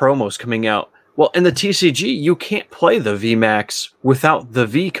VMAX promos coming out. Well, in the TCG, you can't play the VMAX without the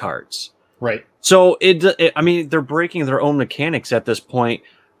V cards. Right. So, I mean, they're breaking their own mechanics at this point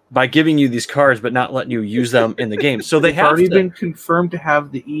by giving you these cards, but not letting you use them in the game. So they have already been confirmed to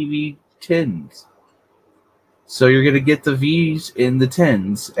have the EV tins. So you're going to get the Vs in the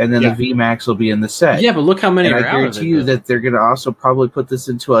tins, and then the VMAX will be in the set. Yeah, but look how many and are I guarantee you that they're going to also probably put this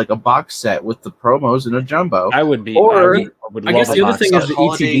into like a box set with the promos and a jumbo. I would be. Or I guess the other thing is the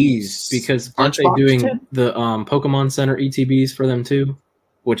ETBs, because aren't they doing the Pokemon Center ETBs for them too,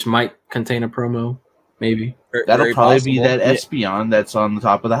 which might contain a promo, maybe. That'll probably be that Espeon that's on the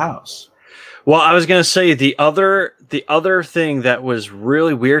top of the house. Well, I was going to say the other thing that was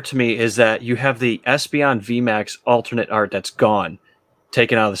really weird to me is that you have the Espeon VMAX alternate art that's gone,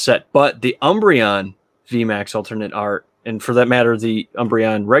 taken out of the set, but the Umbreon VMAX alternate art, and for that matter, the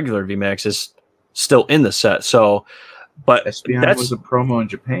Umbreon regular VMAX is still in the set. So, but Espeon was a promo in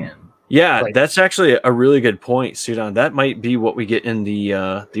Japan. Yeah, that's actually a really good point, Sudan. That might be what we get in the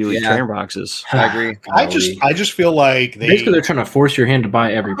Elite Trainer boxes. I agree. I just feel like basically they're trying to force your hand to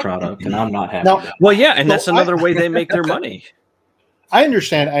buy every product, and I'm not happy. Well, yeah, and that's another way they make their money. I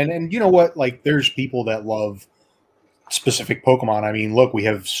understand, and you know what? Like, there's people that love specific Pokemon. I mean, look, we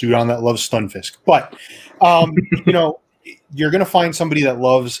have Sudan that loves Stunfisk, but you know, you're gonna find somebody that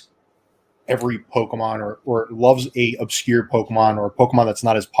loves every Pokemon or loves a obscure Pokemon or a Pokemon that's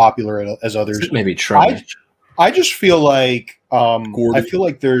not as popular as others. Maybe try. I just feel like I feel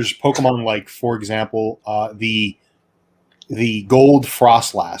like there's Pokemon like, for example, the Gold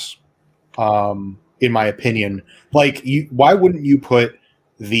Frostlass. In my opinion, like, why wouldn't you put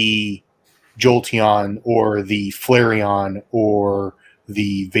the Jolteon or the Flareon or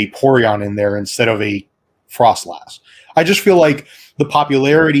the Vaporeon in there instead of a Frostlass? I just feel like the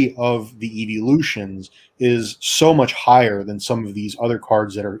popularity of the evolutions is so much higher than some of these other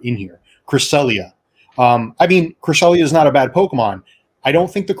cards that are in here. Cresselia. I mean, Cresselia is not a bad Pokemon. I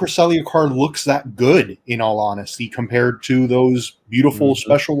don't think the Cresselia card looks that good, in all honesty, compared to those beautiful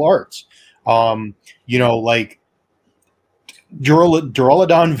special arts. You know, like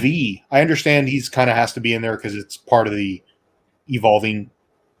Duraludon V. I understand he's kind of has to be in there because it's part of the evolving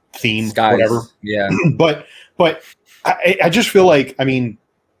theme, whatever. Yeah. But I just feel like, I mean,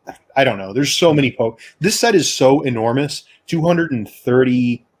 I don't know. There's so many This set is so enormous.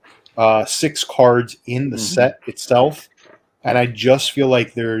 236 cards in the set itself, and I just feel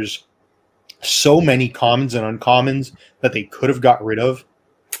like there's so many commons and uncommons that they could have got rid of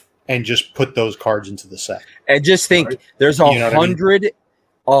and just put those cards into the set. And just think, there's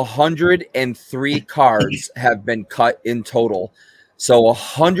 103 cards have been cut in total. So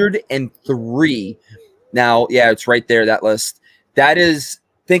 103. Now, yeah, it's right there, that list. That is,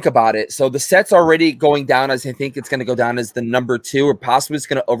 think about it. So the set's already going down as I think it's going to go down as the number 2, or possibly it's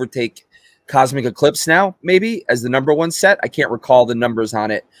going to overtake Cosmic Eclipse now, maybe, as the number 1 set. I can't recall the numbers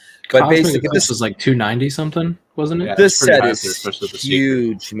on it. But Cosmic basically, Eclipse was like 290 something, wasn't it? Yeah, this set is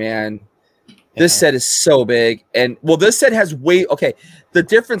huge, man. This set is so big. And, well, this set has okay, the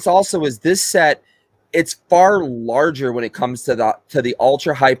difference also is this set, it's far larger when it comes to the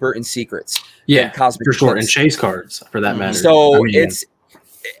Ultra, Hyper, and Secrets. Yeah, Cosmic for sure. Eclipse. And chase cards, for that matter. So, I mean,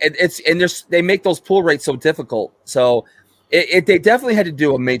 they make those pull rates so difficult. So, they definitely had to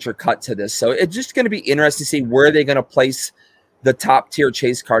do a major cut to this. So, it's just going to be interesting to see where they're going to place the top tier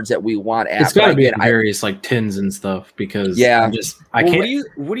chase cards that we want. It's got to be various like tins and stuff, because I can't.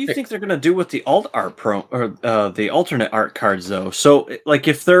 What do you think they're gonna do with the alt art the alternate art cards though? So like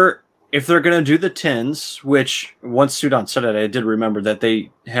if they're gonna do the tins, which once Sudan said it, I did remember that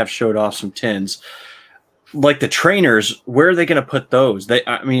they have showed off some tins. Like the trainers, where are they gonna put those? Are they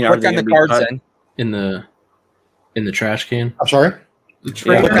on the cards in the trash can? I'm sorry. Look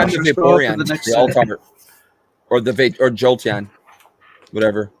on the Vaporeon, the alt art. Or Jolteon,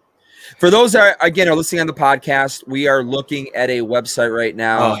 whatever. For those that are listening on the podcast, we are looking at a website right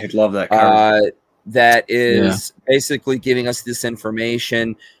now. Oh, I'd love that card. That is basically giving us this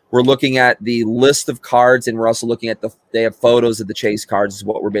information. We're looking at the list of cards, and we're also looking at they have photos of the chase cards is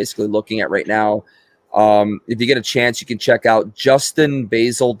what we're basically looking at right now. If you get a chance, you can check out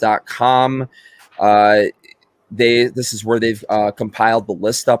justinbasil.com. This is where they've compiled the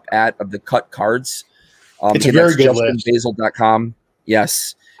list up of the cut cards. It's a very good list. JustinBasil.com.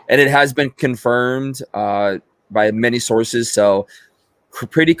 Yes. And it has been confirmed by many sources. So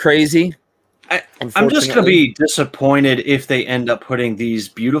pretty crazy. I'm just going to be disappointed if they end up putting these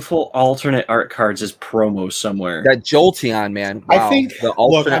beautiful alternate art cards as promos somewhere. That Jolteon, man. Wow. I think,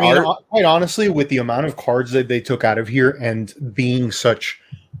 quite honestly, with the amount of cards that they took out of here and being such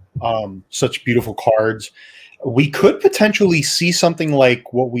beautiful cards, we could potentially see something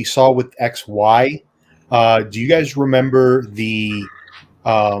like what we saw with XY. Do you guys remember the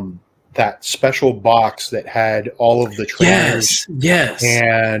that special box that had all of the trainers? Yes.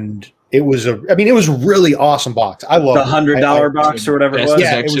 And it was a really awesome box. I love the $100 box or whatever it was.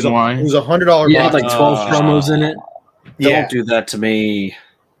 Yeah, it was a $100 box. Yeah, like 12 promos in it. Don't do that to me.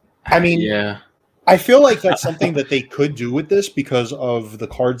 I mean, I feel like that's something that they could do with this because of the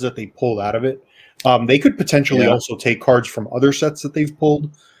cards that they pulled out of it. They could potentially also take cards from other sets that they've pulled.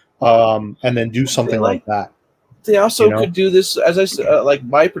 And then do something like that. They also could do this, as I said. Like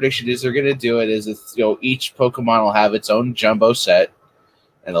my prediction is, they're going to do it is each Pokemon will have its own jumbo set,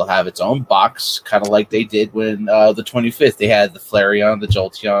 and they'll have its own box, kind of like they did when the 25th they had the Flareon, the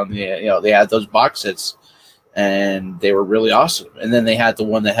Jolteon. They had those box sets, and they were really awesome. And then they had the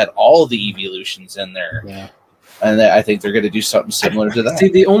one that had all the evolutions in there. Yeah, and I think they're going to do something similar to that. See,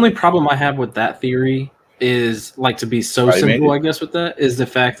 the only problem I have with that theory is, like, to be so simple, I guess, with that is the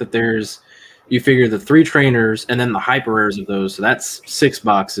fact that you figure the 3 trainers and then the hyper rares of those. So that's 6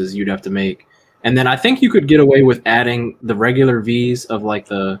 boxes you'd have to make. And then I think you could get away with adding the regular Vs of like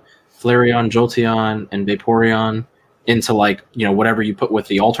the Flareon, Jolteon, and Vaporeon into like, whatever you put with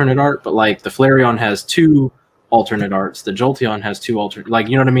the alternate art. But like the Flareon has 2 alternate arts. The Jolteon has 2 alternate, like,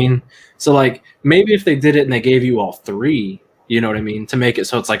 you know what I mean? So like maybe if they did it and they gave you all 3, you know what I mean? To make it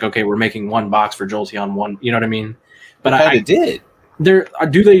so it's like, okay, we're making 1 box for Jolteon, 1, you know what I mean? But I did. Do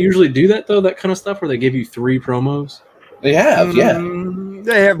they usually do that though? That kind of stuff where they give you 3 promos? They have, yeah.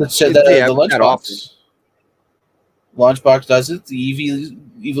 They have. The Lunchbox. Lunchbox does it. The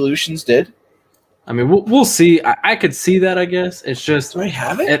Evolutions did. I mean, we'll see. I could see that. I guess it's just. Do I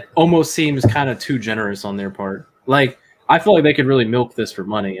have it? It almost seems kind of too generous on their part. Like I feel like they could really milk this for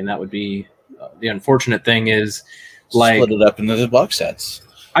money, and that would be the unfortunate thing is. Like, split it up into the box sets.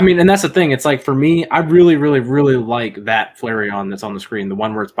 I mean, and that's the thing. It's like for me, I really, really, really like that Flareon that's on the screen, the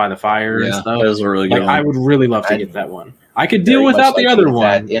one where it's by the fire and stuff. That was a really good one. I would really love to get that one. I could deal without the other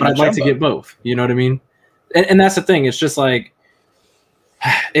one, but I'd like to get both. You know what I mean? And that's the thing. It's just like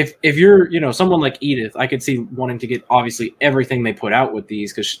if you're someone like Edith, I could see wanting to get obviously everything they put out with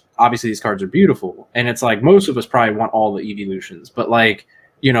these because obviously these cards are beautiful, and it's like most of us probably want all the evolutions, but like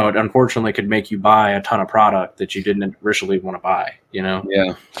you know, it unfortunately could make you buy a ton of product that you didn't originally want to buy, you know?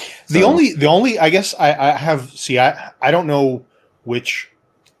 Yeah. The only, I guess I have, see, I don't know which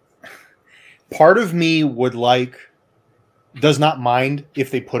part of me does not mind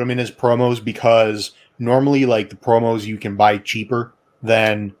if they put them in as promos, because normally like the promos you can buy cheaper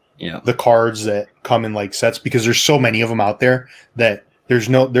than the cards that come in like sets, because there's so many of them out there that there's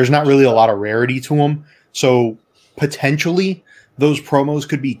not really a lot of rarity to them. So potentially those promos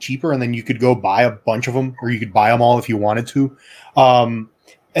could be cheaper, and then you could go buy a bunch of them, or you could buy them all if you wanted to.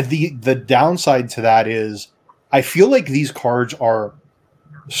 The downside to that is I feel like these cards are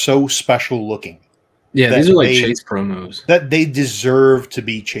so special looking. Yeah, these are like chase promos. That they deserve to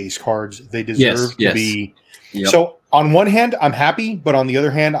be chase cards. They deserve to be. Yep. So on one hand, I'm happy, but on the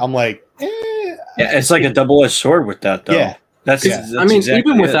other hand, I'm like, yeah, it's like a double-edged sword with that, though. Yeah. That's I mean, exactly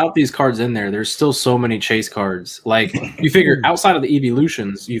even without these cards in there, there's still so many chase cards. Like, you figure outside of the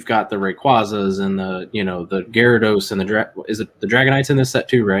evolutions, you've got the Rayquazas and the Gyarados and is it the Dragonites in this set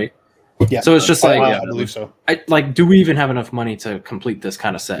too, right? Yeah. So it's just like, I believe so. Do we even have enough money to complete this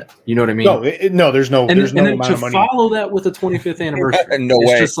kind of set? You know what I mean? No, there's no amount of money. To follow that with a 25th anniversary, no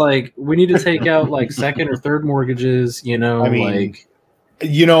way. It's just like we need to take out like second or third mortgages. You know, I mean,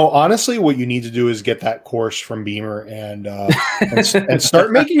 honestly, what you need to do is get that course from Beamer and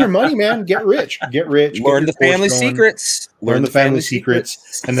start making your money, man. Get rich. Learn the family secrets. Learn the family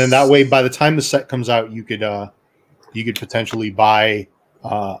secrets, and then that way, by the time the set comes out, you could potentially buy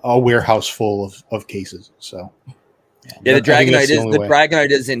a warehouse full of cases. So the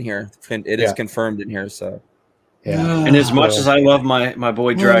Dragonite is in here. It is confirmed in here. So and as much as I love my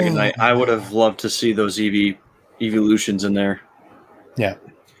boy Dragonite, I would have loved to see those evolutions in there. Yeah.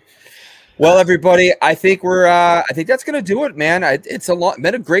 Well, everybody, I think that's gonna do it, man. It's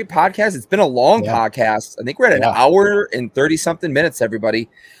been a great podcast. It's been a long podcast. I think we're at an hour and 30-something minutes, everybody.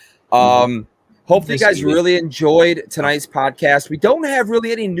 Hopefully you guys really enjoyed tonight's podcast. We don't have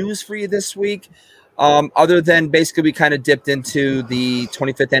really any news for you this week, other than basically we kind of dipped into the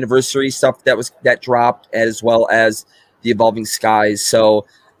 25th anniversary stuff that dropped, as well as the Evolving Skies. So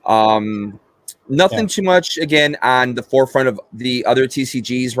nothing too much, again, on the forefront of the other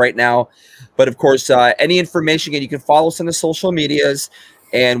TCGs right now. But, of course, any information, again, you can follow us on the social medias.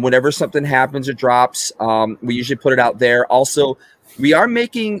 And whenever something happens or drops, we usually put it out there. Also, we are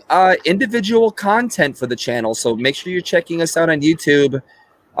making individual content for the channel. So make sure you're checking us out on YouTube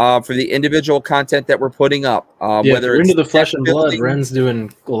for the individual content that we're putting up. Whether it's into the flesh and blood, Ren's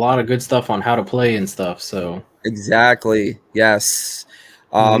doing a lot of good stuff on how to play and stuff. So exactly. Yes.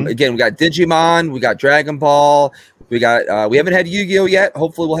 Again, we got Digimon, we got Dragon Ball, we haven't had Yu-Gi-Oh yet.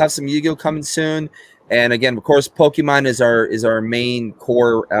 Hopefully we'll have some Yu-Gi-Oh coming soon. And again, of course, Pokemon is our main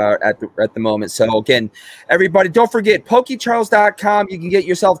core at the moment. So again, everybody, don't forget PokeCharles.com. You can get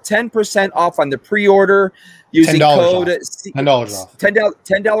yourself 10% off on the pre-order using code $10 off.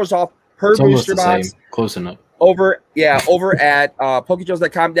 $10 off per booster box. Close enough. Over at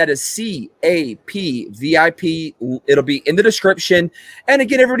PokeCharles.com. That is CAPVIP. It'll be in the description. And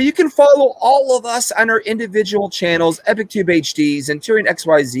again, everybody, you can follow all of us on our individual channels: EpicTube HD, Centurion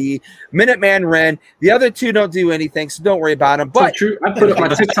XYZ, Minuteman Ren. The other two don't do anything, so don't worry about them. But true. I put up my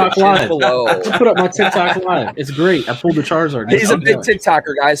TikTok live. I put up my TikTok live. It's great. I pulled the Charizard. He's a big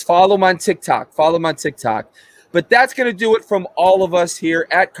TikToker, guys. Follow him on TikTok. But that's going to do it from all of us here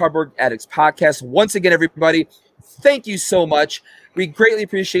at Cardboard Addicts Podcast. Once again, everybody, thank you so much. We greatly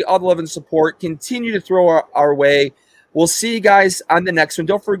appreciate all the love and support. Continue to throw our way. We'll see you guys on the next one.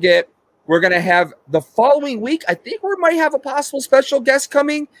 Don't forget, we're going to have the following week. I think we might have a possible special guest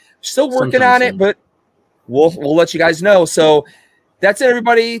coming. Still working on it, but we'll let you guys know. So that's it,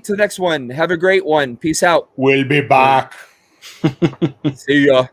 everybody. To the next one. Have a great one. Peace out. We'll be back. See ya.